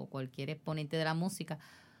sinfónica o cualquier exponente de la música.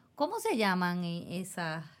 ¿Cómo se llaman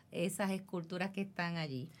esas esculturas que están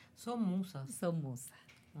allí? Son musas. Son musas.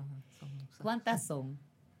 Ajá, son musas. ¿Cuántas son?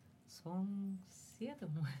 Son 7 o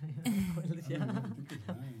 9. No recuerdo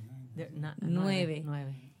ya. 9.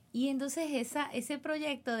 9. Y entonces ese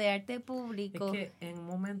proyecto de arte público... Es que en un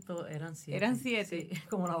momento eran 7. ¿Eran 7? Sí,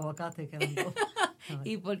 como los aguacates que eran 2.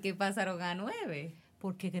 ¿Y por qué pasaron a 9?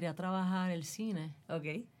 Porque quería trabajar el cine.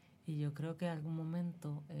 Ok. Y yo creo que en algún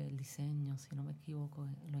momento el diseño, si no me equivoco,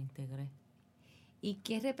 lo integré. ¿Y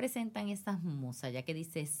qué representan estas musas? Ya que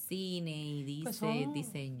dice cine y dice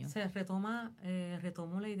diseño. Se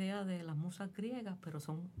retomó la idea de las musas griegas, pero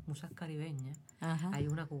son musas caribeñas. Ajá. Hay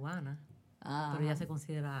una cubana, pero ella se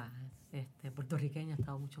considera puertorriqueña, ha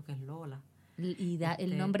estado mucho, que es Lola. Y da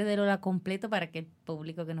el nombre de Lola completo para que el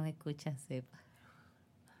público que nos escucha sepa.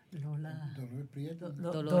 Lola. Dolores Prieto.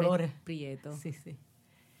 Dolores Prieto. Sí, sí.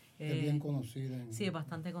 Es bien conocida. Sí, es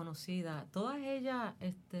bastante conocida. Todas ellas,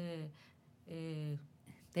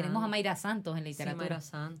 tenemos a Mayra Santos en literatura. Sí, Mayra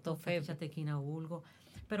Santos, Tequina Bulgo,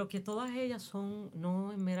 pero que todas ellas son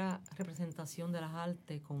no en mera representación de las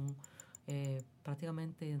artes,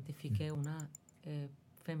 prácticamente identifiqué una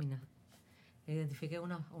fémina. Identifiqué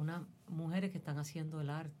unas mujeres que están haciendo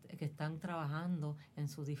el arte, que están trabajando en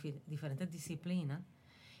sus diferentes disciplinas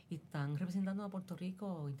y están representando a Puerto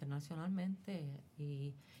Rico internacionalmente,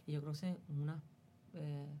 y yo creo que son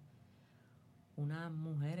unas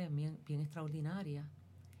mujeres bien extraordinarias,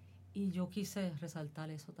 y yo quise resaltar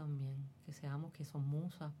eso también, que son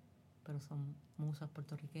musas, pero son musas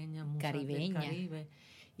puertorriqueñas, musas caribeñas, del Caribe,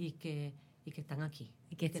 y que están aquí,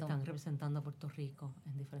 y que están representando a Puerto Rico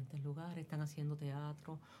en diferentes lugares, están haciendo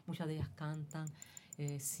teatro, muchas de ellas cantan,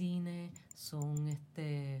 cine, son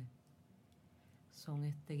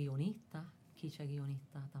guionistas. Kicha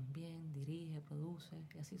guionista también, dirige, produce,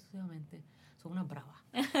 y así sucesivamente. Son unas bravas.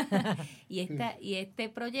 y este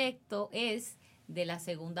proyecto es de la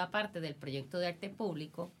segunda parte del proyecto de arte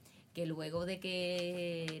público, que luego de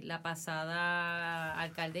que la pasada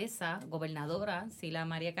alcaldesa, gobernadora, Sila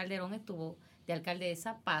María Calderón, estuvo de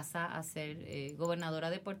alcaldesa, pasa a ser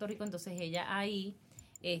gobernadora de Puerto Rico. Entonces ella ahí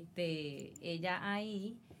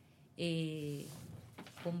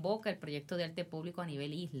convoca el proyecto de arte público a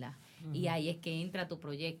nivel isla. Uh-huh. Y ahí es que entra tu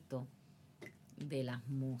proyecto de las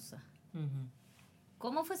musas. Uh-huh.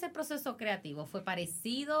 ¿Cómo fue ese proceso creativo? ¿Fue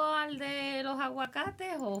parecido al de los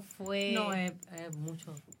aguacates o fue...? No, es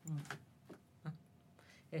mucho.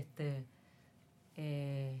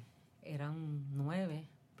 Eran 9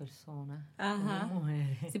 personas. Ajá.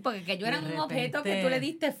 Mujeres. Sí, porque ellos eran un objeto que tú le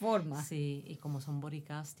diste forma. Sí, y como son body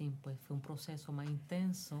casting, pues fue un proceso más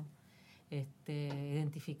intenso.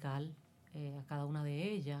 Identificar a cada una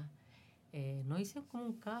de ellas. No hice como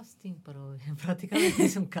un casting, pero prácticamente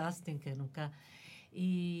hice un casting que nunca...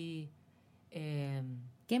 Y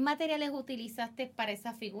 ¿qué materiales utilizaste para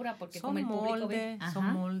esa figura? Porque son como el público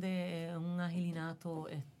son moldes, un agilinato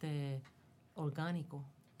orgánico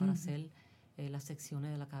para hacer las secciones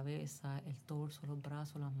de la cabeza, el torso, los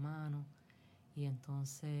brazos, las manos, y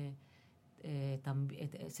entonces también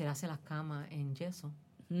se hace las camas en yeso,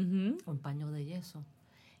 o en paños de yeso,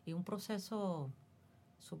 y un proceso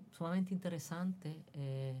sumamente interesante,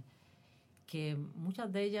 que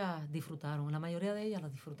muchas de ellas disfrutaron, la mayoría de ellas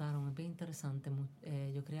las disfrutaron, es bien interesante.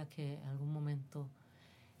 Yo creía que en algún momento,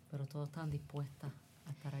 pero todas estaban dispuestas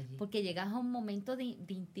a estar allí. Porque llegas a un momento de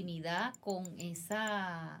intimidad con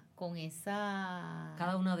esa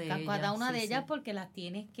cada una de ellas, porque las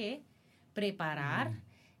tienes que preparar.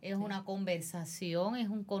 Es una conversación, es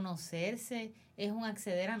un conocerse, es un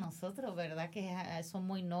acceder a nosotros, ¿verdad? Que son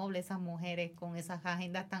muy nobles esas mujeres con esas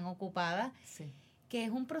agendas tan ocupadas. Sí. Que es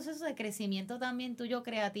un proceso de crecimiento también tuyo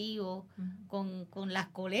creativo con las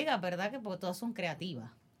colegas, ¿verdad? Que porque todas son creativas.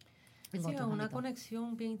 Sí, es una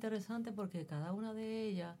conexión bien interesante, porque cada una de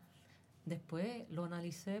ellas, después lo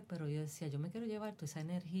analicé, pero yo decía, yo me quiero llevar toda esa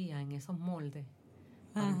energía en esos moldes,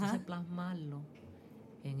 para entonces plasmarlo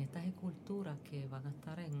en estas esculturas que van a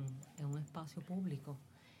estar en un espacio público.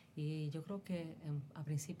 Y yo creo que a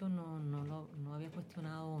principio no lo había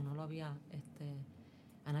cuestionado, no lo había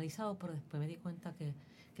analizado, pero después me di cuenta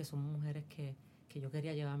que son mujeres que yo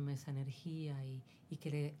quería llevarme esa energía y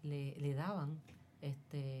que le daban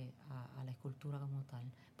a la escultura como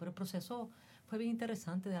tal. Pero el proceso fue bien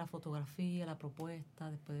interesante, de la fotografía, la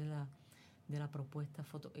propuesta, después de la propuesta,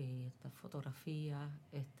 fotografía,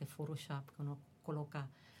 Photoshop, que uno coloca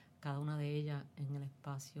cada una de ellas en el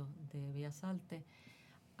espacio de Bellas Artes,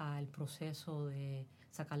 al proceso de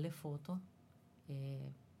sacarle fotos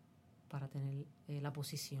para tener la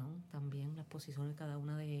posición también, la posición de cada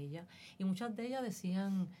una de ellas. Y muchas de ellas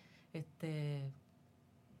decían,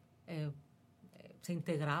 se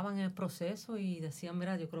integraban en el proceso y decían,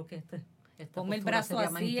 mira, yo creo que esta ponme el postura brazo sería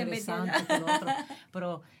más así interesante que lo otro.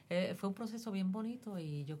 Pero fue un proceso bien bonito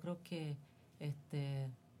y yo creo que es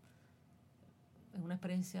una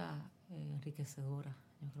experiencia enriquecedora.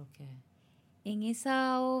 Yo creo que en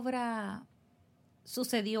esa obra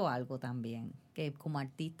sucedió algo también, que como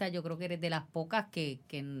artista yo creo que eres de las pocas que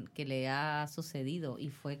le ha sucedido, y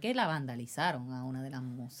fue que la vandalizaron a una de las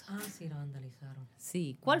musas. Ah, sí, la vandalizaron.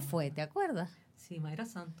 Sí, ¿cuál fue? ¿Te acuerdas? Sí, Mayra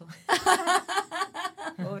Santos.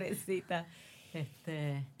 Pobrecita.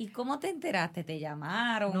 ¿Y cómo te enteraste? ¿Te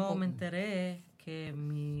llamaron? No, me enteré que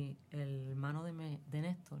el hermano de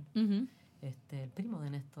Néstor, Uh-huh. El primo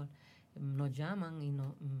de Néstor, nos llaman y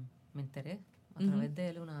me enteré a través de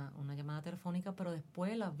él, una llamada telefónica, pero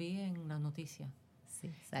después las vi en las noticias.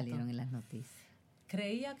 Sí, salieron en las noticias.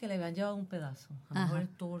 Creía que le habían llevado un pedazo, a lo mejor el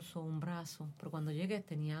torso, un brazo, pero cuando llegué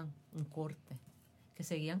tenían un corte, que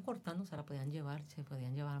seguían cortando, se podían llevar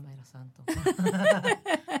a Mayra Santos.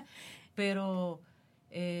 Pero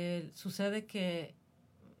sucede que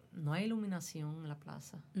no hay iluminación en la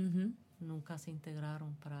plaza. Uh-huh. Nunca se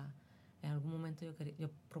integraron en algún momento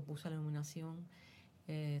yo propuse la iluminación.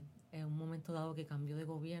 En un momento dado que cambió de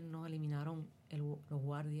gobierno, eliminaron los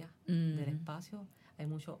guardias del espacio. Hay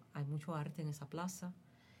mucho arte en esa plaza.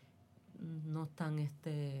 No están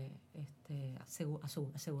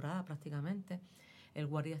asegurada prácticamente. El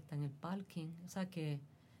guardia está en el parking. O sea que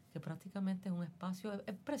prácticamente es un espacio,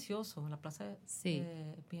 es precioso. La plaza es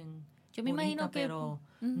bien yo me bonita, imagino que, pero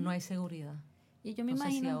no hay seguridad. Y yo me no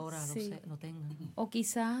imagino sé si ahora sí. lo tengan. O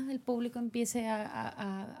quizás el público empiece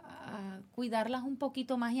a cuidarlas un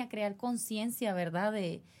poquito más y a crear conciencia, ¿verdad?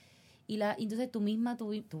 Entonces tú misma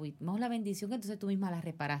tuvimos la bendición que entonces tú misma la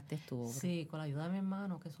reparaste tu obra. Sí, con la ayuda de mi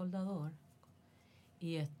hermano, que es soldador.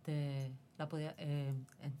 Y la podía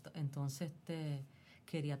entonces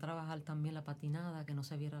quería trabajar también la patinada, que no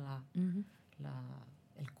se viera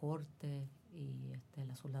el corte y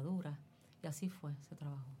la soldadura. Y así se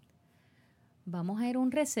trabajó. Vamos a ir a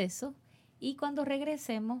un receso y cuando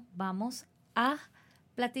regresemos vamos a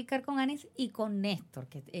platicar con Annex y con Néstor,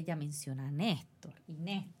 que ella menciona a Néstor. Y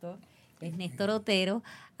Néstor es Néstor Otero,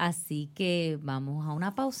 así que vamos a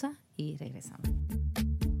una pausa y regresamos.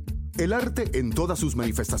 El arte en todas sus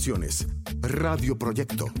manifestaciones. Radio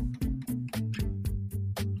Proyecto.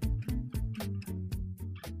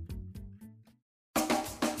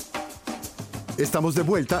 Estamos de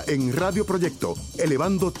vuelta en Radio Proyecto,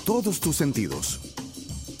 elevando todos tus sentidos.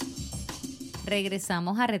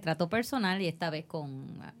 Regresamos a Retrato Personal y esta vez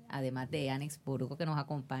además de Annex Burgos que nos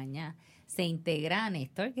acompaña, se integra a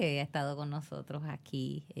Néstor, que ha estado con nosotros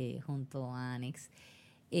aquí junto a Annex.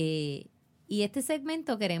 Y este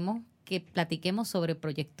segmento queremos que platiquemos sobre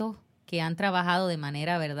proyectos que han trabajado de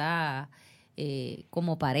manera, ¿verdad?,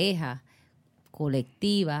 como pareja,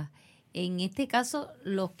 colectiva. En este caso,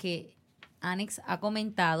 los que Annex ha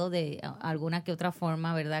comentado de alguna que otra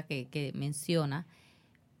forma, ¿verdad?, que menciona,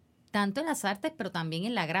 tanto en las artes, pero también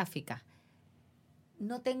en la gráfica.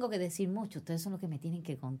 No tengo que decir mucho, ustedes son los que me tienen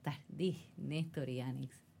que contar. Néstor y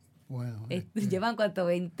Annex. Bueno. ¿Llevan cuánto?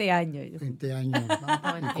 20 años. 20 años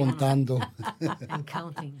y contando. And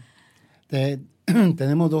counting.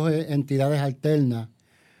 Tenemos dos entidades alternas.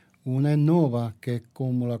 Una es Nova, que es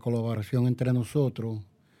como la colaboración entre nosotros,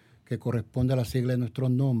 que corresponde a la sigla de nuestros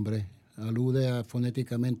nombres. Alude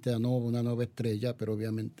fonéticamente a Nova, una nueva estrella, pero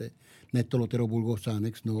obviamente Néstor Otero Burgos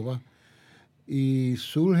Annex Nova. Y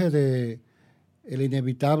surge de el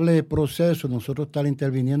inevitable proceso, nosotros estar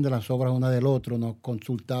interviniendo en las obras una del otro, nos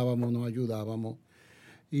consultábamos, nos ayudábamos.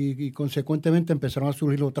 Y consecuentemente empezaron a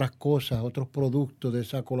surgir otras cosas, otros productos de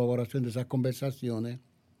esa colaboración, de esas conversaciones.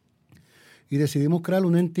 Y decidimos crear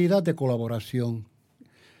una entidad de colaboración.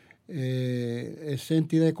 Esa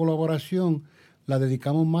entidad de colaboración la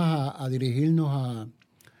dedicamos más a dirigirnos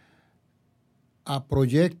a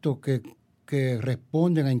proyectos que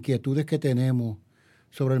responden a inquietudes que tenemos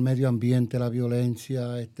sobre el medio ambiente, la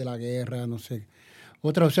violencia, la guerra, no sé.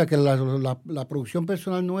 Otra, o sea que la producción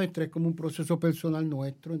personal nuestra es como un proceso personal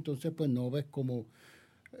nuestro, entonces pues no ves como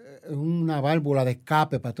una válvula de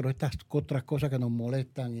escape para todas estas otras cosas que nos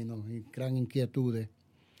molestan y nos crean inquietudes.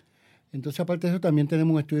 Entonces, aparte de eso, también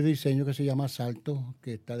tenemos un estudio de diseño que se llama Salto,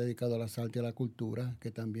 que está dedicado a las artes y a la cultura,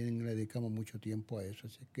 que también le dedicamos mucho tiempo a eso.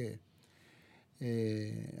 Así que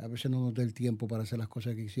a veces no nos da el tiempo para hacer las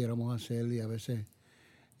cosas que quisiéramos hacer y a veces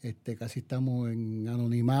casi estamos en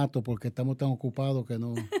anonimato porque estamos tan ocupados que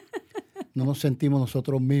no nos sentimos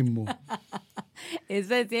nosotros mismos.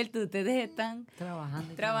 Eso es cierto, ustedes están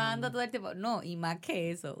trabajando todo el tiempo. No, y más que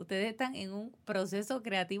eso, ustedes están en un proceso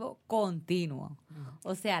creativo continuo.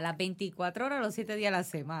 O sea, las 24 horas, los 7 días a la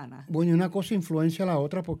semana. Bueno, y una cosa influencia a la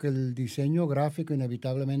otra porque el diseño gráfico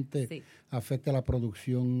inevitablemente afecta la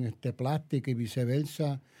producción plástica y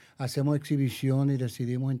viceversa. Hacemos exhibiciones y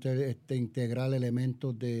decidimos integrar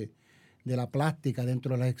elementos de la plástica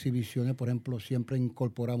dentro de las exhibiciones. Por ejemplo, siempre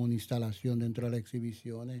incorporamos una instalación dentro de las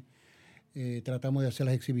exhibiciones. Tratamos de hacer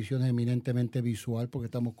las exhibiciones eminentemente visual porque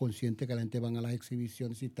estamos conscientes que la gente van a las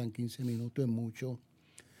exhibiciones y están 15 minutos, es mucho.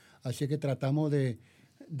 Así que tratamos de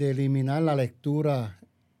eliminar la lectura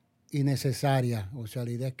innecesaria. O sea,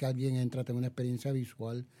 la idea es que alguien entre a tener una experiencia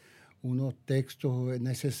visual, unos textos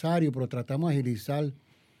necesarios, pero tratamos de agilizar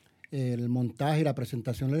el montaje y la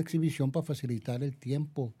presentación de la exhibición para facilitar el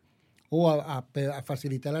tiempo o a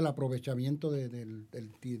facilitar el aprovechamiento del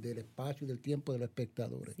espacio y del tiempo de los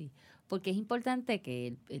espectadores. Sí, porque es importante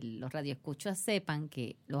que los radioescuchas sepan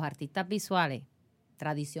que los artistas visuales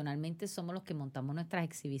tradicionalmente somos los que montamos nuestras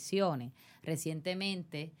exhibiciones.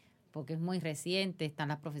 Recientemente, porque es muy reciente, están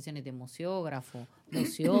las profesiones de museógrafo,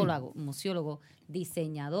 museólogo,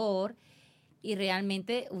 diseñador, y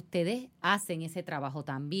realmente ustedes hacen ese trabajo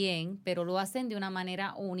también, pero lo hacen de una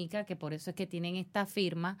manera única, que por eso es que tienen esta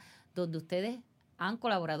firma donde ustedes han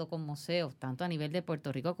colaborado con museos, tanto a nivel de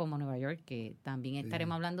Puerto Rico como Nueva York, que también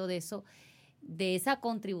estaremos hablando de eso, de esa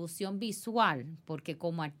contribución visual, porque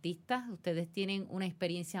como artistas ustedes tienen una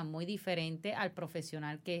experiencia muy diferente al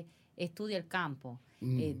profesional que estudia el campo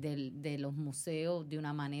de los museos de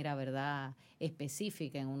una manera, ¿verdad?,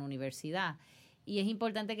 específica en una universidad. Y es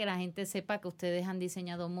importante que la gente sepa que ustedes han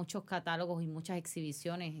diseñado muchos catálogos y muchas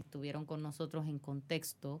exhibiciones. Estuvieron con nosotros en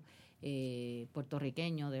contexto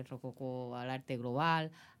puertorriqueño, del rococó al arte global.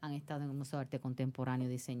 Han estado en el Museo de Arte Contemporáneo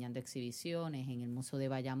diseñando exhibiciones, en el Museo de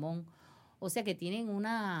Bayamón. O sea que tienen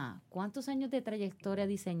 ¿cuántos años de trayectoria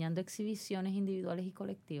diseñando exhibiciones individuales y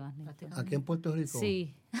colectivas? ¿Aquí en Puerto Rico?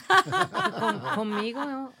 Sí.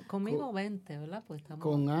 conmigo 20, ¿verdad? Pues estamos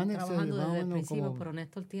con Annex, trabajando desde el principio, pero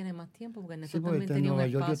Néstor tiene más tiempo, porque Néstor también en tenía un Nueva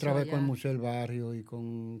espacio York yo trabajé allá. con el Museo del Barrio y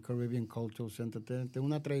con Caribbean Cultural Center. Tengo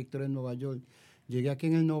una trayectoria en Nueva York. Llegué aquí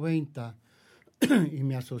en el 90 y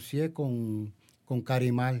me asocié con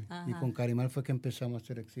Carimal. Y con Carimal fue que empezamos a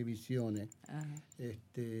hacer exhibiciones.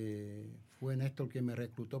 Fue Néstor quien me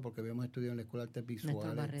reclutó porque habíamos estudiado en la Escuela de Artes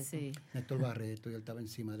Visuales. Néstor Barreto, y él estaba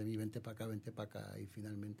encima de mí, vente para acá, y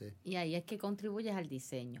finalmente... Y ahí es que contribuyes al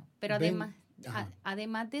diseño. Pero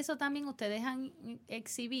además de eso también ustedes han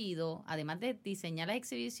exhibido, además de diseñar las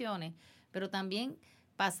exhibiciones, pero también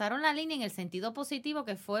pasaron la línea en el sentido positivo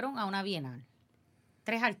que fueron a una bienal.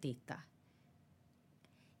 3 artistas.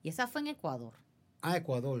 Y esa fue en Ecuador.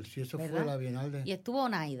 Ecuador, sí, eso ¿verdad? Fue la Bienal de... Y estuvo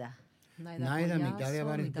Naida, mitad de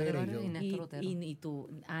Vares Pérez y tú,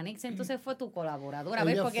 Annex, entonces fue tu colaboradora.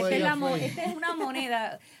 Ella A ver, porque esta es una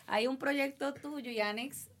moneda. Hay un proyecto tuyo y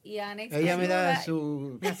Annex ella me da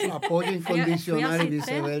su apoyo incondicional y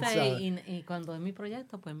viceversa. Y cuando es mi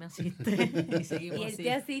proyecto, pues me asiste. Y él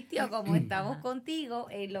te asistió, como estamos contigo,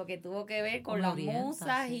 en lo que tuvo que ver con las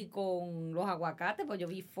musas y con los aguacates, pues yo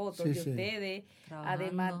vi fotos de ustedes, trabajando.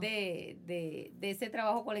 Además de ese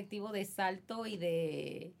trabajo colectivo de Salto y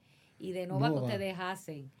de Nova que ustedes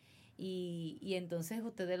hacen. Y entonces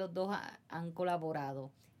ustedes los dos han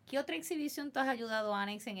colaborado. ¿Qué otra exhibición te has ayudado,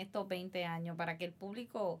 Annex, en estos 20 años para que el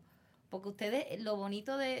público, porque ustedes, lo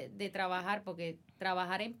bonito de trabajar, porque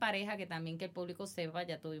trabajar en pareja, que también que el público sepa,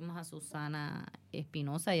 ya tuvimos a Susana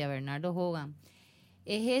Espinosa y a Bernardo Hogan,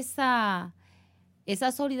 es esa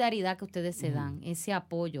solidaridad que ustedes se dan, ese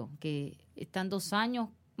apoyo, que están 2 años,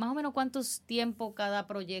 más o menos cuántos tiempo cada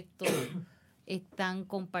proyecto están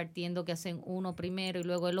compartiendo, que hacen uno primero y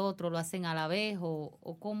luego el otro, lo hacen a la vez,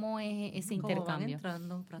 o cómo es ese intercambio. Van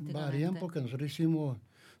entrando, prácticamente. Varían porque nosotros hicimos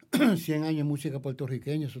 100 años de música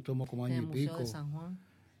puertorriqueña, eso tomó como año y pico. De San Juan.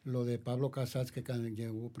 Lo de Pablo Casals, que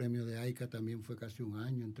llevó premio de AICA, también fue casi 1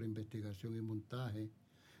 año entre investigación y montaje.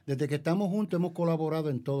 Desde que estamos juntos hemos colaborado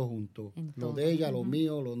en todo juntos. Lo de ella, lo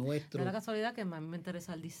mío, lo nuestro. De la casualidad que a mí me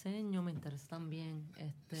interesa el diseño, me interesa también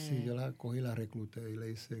Sí, yo la cogí, la recluté y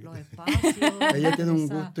le hice... los espacios. Ella tiene un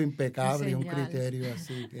gusto impecable y un criterio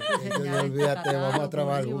así. Que olvídate, vamos a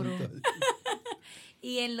trabajar juntos.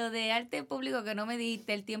 Y en lo de arte público, que no me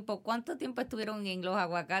dijiste el tiempo, ¿cuánto tiempo estuvieron en los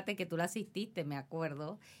aguacates que tú la asististe, me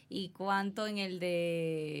acuerdo? ¿Y cuánto en el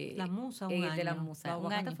de... La Musa, un año. De la Musa, los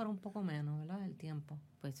aguacates fueron un poco menos, ¿verdad? El tiempo.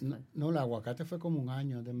 Pues no, el aguacate fue como un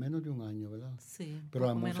año, de menos de un año, ¿verdad? Sí. Pero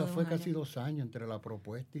la Musa fue casi 2 años entre la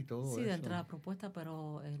propuesta y todo eso. Sí, entre la propuesta,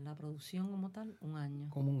 pero en la producción como tal, un año.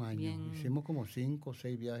 Como un año. Bien, hicimos como 5 o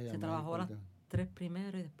 6 viajes. Se trabajó las 3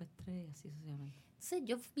 primero y después 3 y así sucesivamente. Entonces,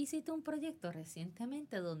 yo visité un proyecto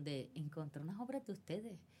recientemente donde encontré unas obras de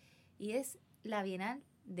ustedes y es la Bienal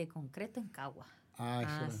de Concreto en Cagua.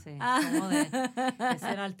 Sí.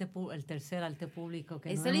 Ese era el tercer arte público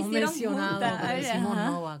que eso no hemos mencionado, que le hicimos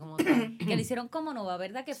Nova como tal. Que le hicieron como Nova,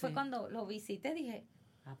 ¿verdad? Que fue cuando lo visité, dije,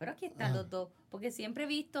 pero aquí están los dos. Porque siempre he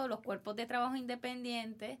visto los cuerpos de trabajo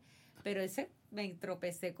independientes, pero ese me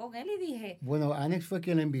tropecé con él y dije... Bueno, Annex fue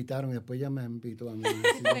quien la invitaron y después ella me invitó a mí.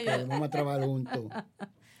 Vamos a trabajar juntos.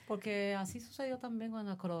 Porque así sucedió también con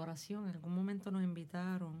la colaboración. En algún momento nos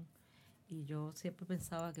invitaron y yo siempre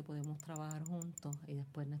pensaba que podíamos trabajar juntos y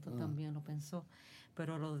después Néstor también lo pensó.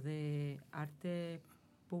 Pero lo de arte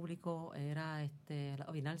público era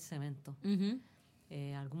la Bienal Cemento.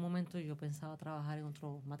 En algún momento yo pensaba trabajar en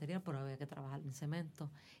otro material, pero había que trabajar en cemento.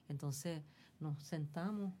 Entonces nos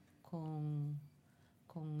sentamos con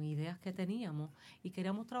ideas que teníamos y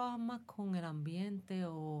queríamos trabajar más con el ambiente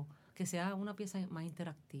o que sea una pieza más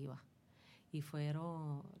interactiva. Y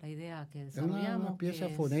fueron la idea que desarrollamos. Una pieza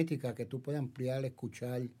fonética que tú puedas ampliar,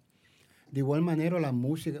 escuchar. De igual manera, la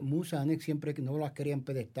Musa Annex siempre no las quería en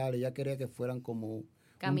pedestal, ella quería que fueran como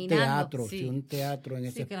caminando, un teatro, sí, un teatro en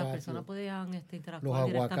ese espacio. Sí, que las personas podían interactuar. Los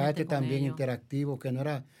aguacates también interactivos, que no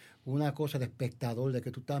era una cosa de espectador, de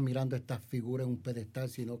que tú estabas mirando estas figuras en un pedestal,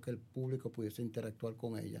 sino que el público pudiese interactuar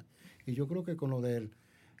con ellas. Y yo creo que con lo de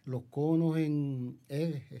los conos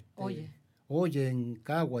Oye, en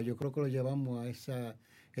Cagua, yo creo que lo llevamos a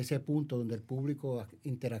ese punto donde el público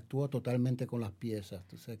interactúa totalmente con las piezas.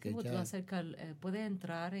 Entonces, que puedes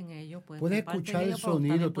entrar en ello. Puedes escuchar el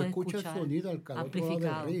sonido, tú escuchas el sonido al otro lado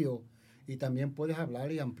del río. Y también puedes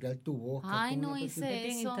hablar y ampliar tu voz. Ay, no hice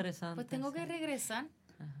eso. Interesante, pues tengo que regresar.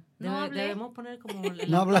 Debemos poner como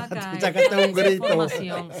no hablaste, sacaste un grito.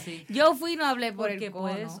 Sí. Yo fui y no hablé porque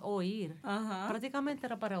puedes oír. Prácticamente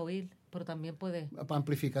era para oír, pero también puedes... Para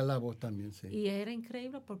amplificar la voz también, sí. Y era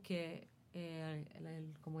increíble porque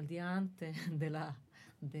como el día antes de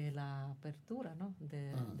la apertura, ¿no?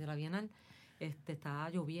 De la Bienal,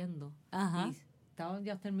 estaba lloviendo. Y estaban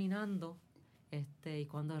ya terminando, y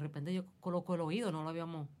cuando de repente yo coloco el oído,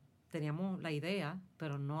 teníamos la idea,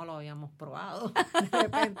 pero no lo habíamos probado. De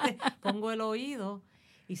repente pongo el oído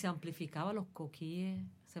y se amplificaban los coquíes,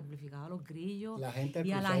 se amplificaban los grillos. Y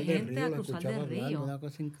a la gente a cruzar del río. Una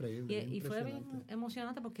cosa increíble. Y fue bien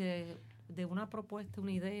emocionante porque de una propuesta,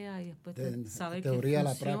 una idea y después saber teoría que la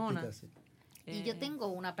funciona. Práctica, sí. Y yo tengo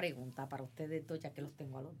una pregunta para ustedes dos, ya que los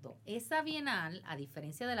tengo a los dos. Esa Bienal, a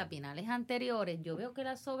diferencia de las bienales anteriores, yo veo que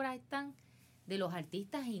las obras están de los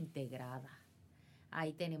artistas integradas.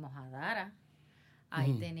 Ahí tenemos a Dara,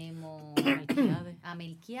 ahí tenemos a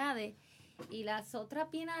Melquiades, y las otras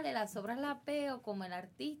bienales, las obras las veo como el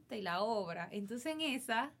artista y la obra. Entonces en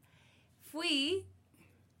esa fui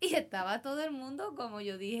y estaba todo el mundo, como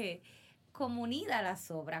yo dije, como unida a las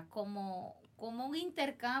obras, como un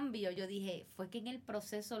intercambio. Yo dije, fue que en el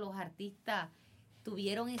proceso los artistas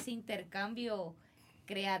tuvieron ese intercambio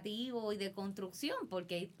creativo y de construcción,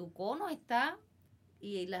 porque tu cono está...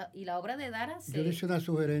 Y la obra de Dara Yo le hice una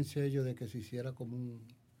sugerencia a ellos de que se hiciera como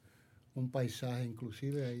un paisaje,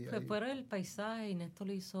 inclusive. Ahí. Fue el paisaje y Néstor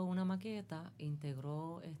le hizo una maqueta,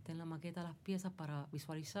 integró en la maqueta las piezas para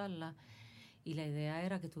visualizarlas y la idea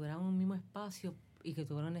era que tuvieran un mismo espacio y que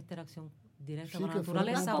tuvieran una interacción directa con la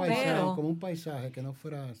naturaleza. Como un paisaje, que no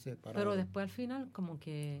fuera separado. Pero después al final como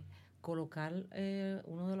que colocar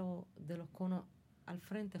uno de los conos al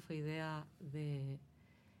frente fue idea de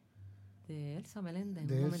Elsa Meléndez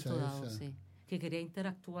en un momento dado, sí. Que quería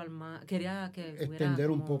interactuar más, quería que extender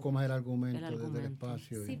un poco más el argumento del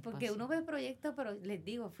espacio. Sí, porque uno ve proyectos, pero les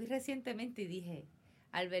digo, fui recientemente y dije,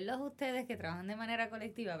 al verlos ustedes que trabajan de manera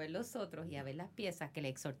colectiva, a ver los otros y a ver las piezas que le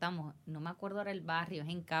exhortamos, no me acuerdo ahora el barrio, es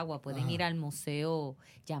en Caguas, pueden ir al museo,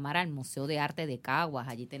 llamar al Museo de Arte de Caguas,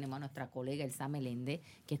 allí tenemos a nuestra colega Elsa Meléndez,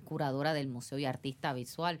 que es curadora del museo y artista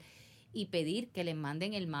visual. y pedir que les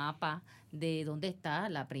manden el mapa de dónde está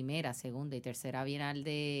la primera, segunda y tercera Bienal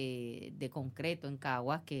de concreto en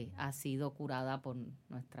Caguas, que ha sido curada por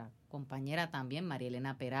nuestra compañera también, María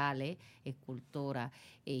Elena Perales, escultora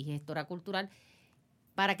y gestora cultural,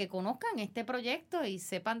 para que conozcan este proyecto y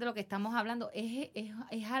sepan de lo que estamos hablando.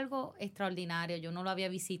 Es algo extraordinario. Yo no lo había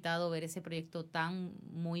visitado, ver ese proyecto tan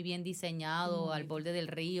muy bien diseñado al borde del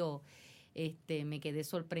río. Me quedé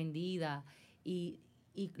sorprendida. Y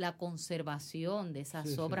la conservación de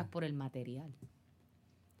esas obras por el material,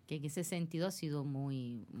 que en ese sentido ha sido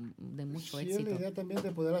de mucho éxito. Sí, la idea también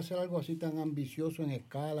de poder hacer algo así tan ambicioso en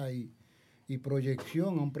escala y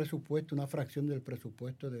proyección a un presupuesto, una fracción del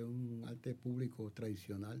presupuesto de un arte público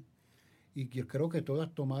tradicional. Y yo creo que todas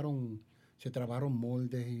se trabajaron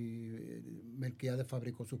moldes y Melquiades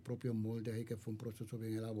fabricó sus propios moldes y que fue un proceso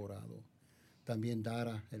bien elaborado. También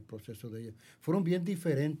Dara, el proceso de ellos. Fueron bien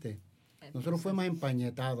diferentes. Nosotros fue más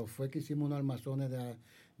empañetado, fue que hicimos unos armazones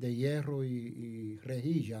de hierro y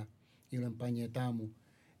rejilla y lo empañetamos.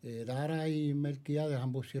 Dara y Melquiades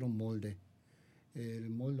ambos hicieron moldes.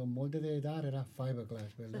 Los moldes de Dara eran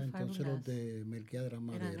fiberglass, ¿verdad? Entonces los de Melquiades eran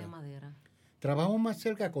madera. Eran de madera. Trabajamos más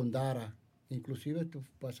cerca con Dara, inclusive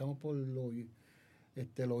pasamos por lo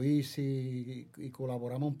hice y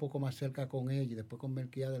colaboramos un poco más cerca con ella y después con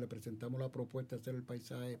Melquiades le presentamos la propuesta de hacer el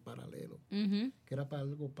paisaje paralelo, que era para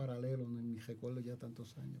algo paralelo, no me recuerdo ya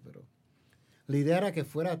tantos años, pero la idea era que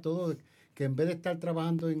fuera todo, que en vez de estar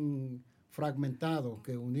trabajando en fragmentado,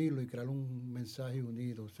 que unirlo y crear un mensaje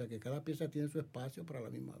unido, o sea que cada pieza tiene su espacio para la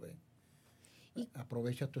misma vez. Y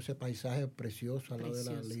aprovecha todo ese paisaje precioso al lado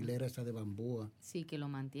de la hilera esa de bambúa. Sí, que lo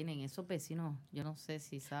mantienen. Esos vecinos, yo no sé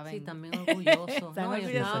si saben. Sí, también orgullosos. No,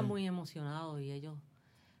 ellos estaban muy emocionados y ellos,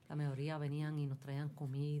 la mayoría venían y nos traían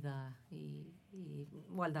comida y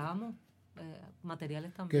guardábamos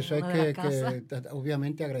materiales también. Que eso es que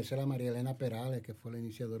obviamente agradecer a María Elena Perales, que fue la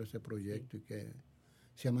iniciadora de ese proyecto y que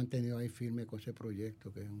se ha mantenido ahí firme con ese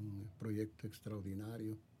proyecto, que es un proyecto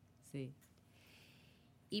extraordinario. Sí.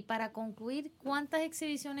 Y para concluir, ¿cuántas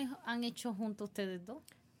exhibiciones han hecho juntos ustedes dos?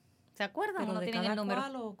 ¿Se acuerdan o no tienen el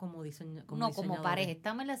número? ¿O como diseñadores? No, como pareja.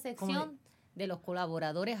 Estamos en la sección de los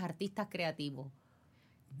colaboradores artistas creativos.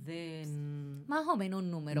 Más o menos un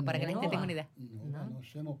número, para que la gente tenga una idea. No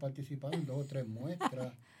sé, hemos participado en 2 o 3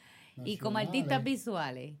 muestras. Y como artistas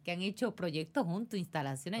visuales, que han hecho proyectos juntos,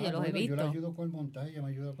 instalaciones, yo los he visto. Yo le ayudo con el montaje, ella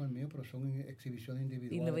me ayuda con el mío, pero son exhibiciones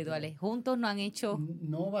individuales. Juntos no han hecho...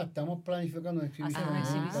 No, estamos planificando una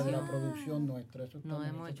exhibición de la producción nuestra. No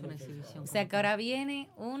hemos hecho una exhibición. O sea que ahora viene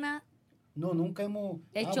una... No, nunca hemos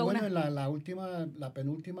hecho una... en la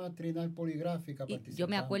penúltima Trinal Poligráfica participamos. Yo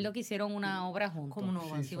me acuerdo que hicieron una obra juntos. Como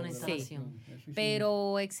una instalación. Sí.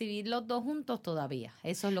 Pero exhibir los dos juntos todavía,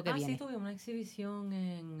 eso es lo que viene. Sí, tuvimos una exhibición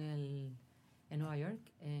en Nueva York,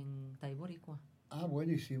 en Taiboricua.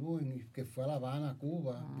 Bueno, hicimos que fue a La Habana,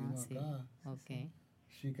 Cuba, vino acá. Okay.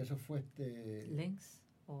 Sí, que eso fue Lens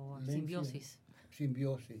o Simbiosis.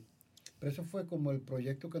 Pero eso fue como el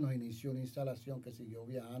proyecto que nos inició, una instalación que siguió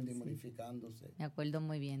viajando y modificándose. Me acuerdo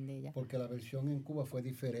muy bien de ella. Porque la versión en Cuba fue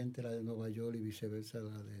diferente, la de Nueva York y viceversa,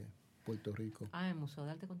 la de Puerto Rico. El Museo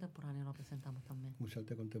de Arte Contemporáneo lo presentamos también. Museo de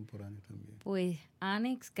Arte Contemporáneo también. Pues,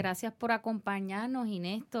 Annex, gracias por acompañarnos y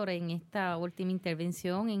Néstor en esta última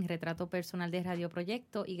intervención en Retrato Personal de Radio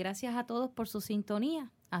Proyecto. Y gracias a todos por su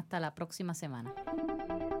sintonía. Hasta la próxima semana.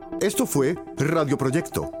 Esto fue Radio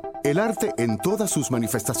Proyecto, el arte en todas sus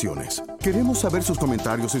manifestaciones. Queremos saber sus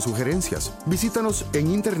comentarios y sugerencias. Visítanos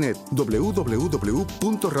en internet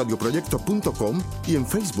www.radioproyecto.com y en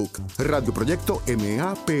Facebook Radio Proyecto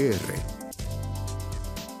MAPR.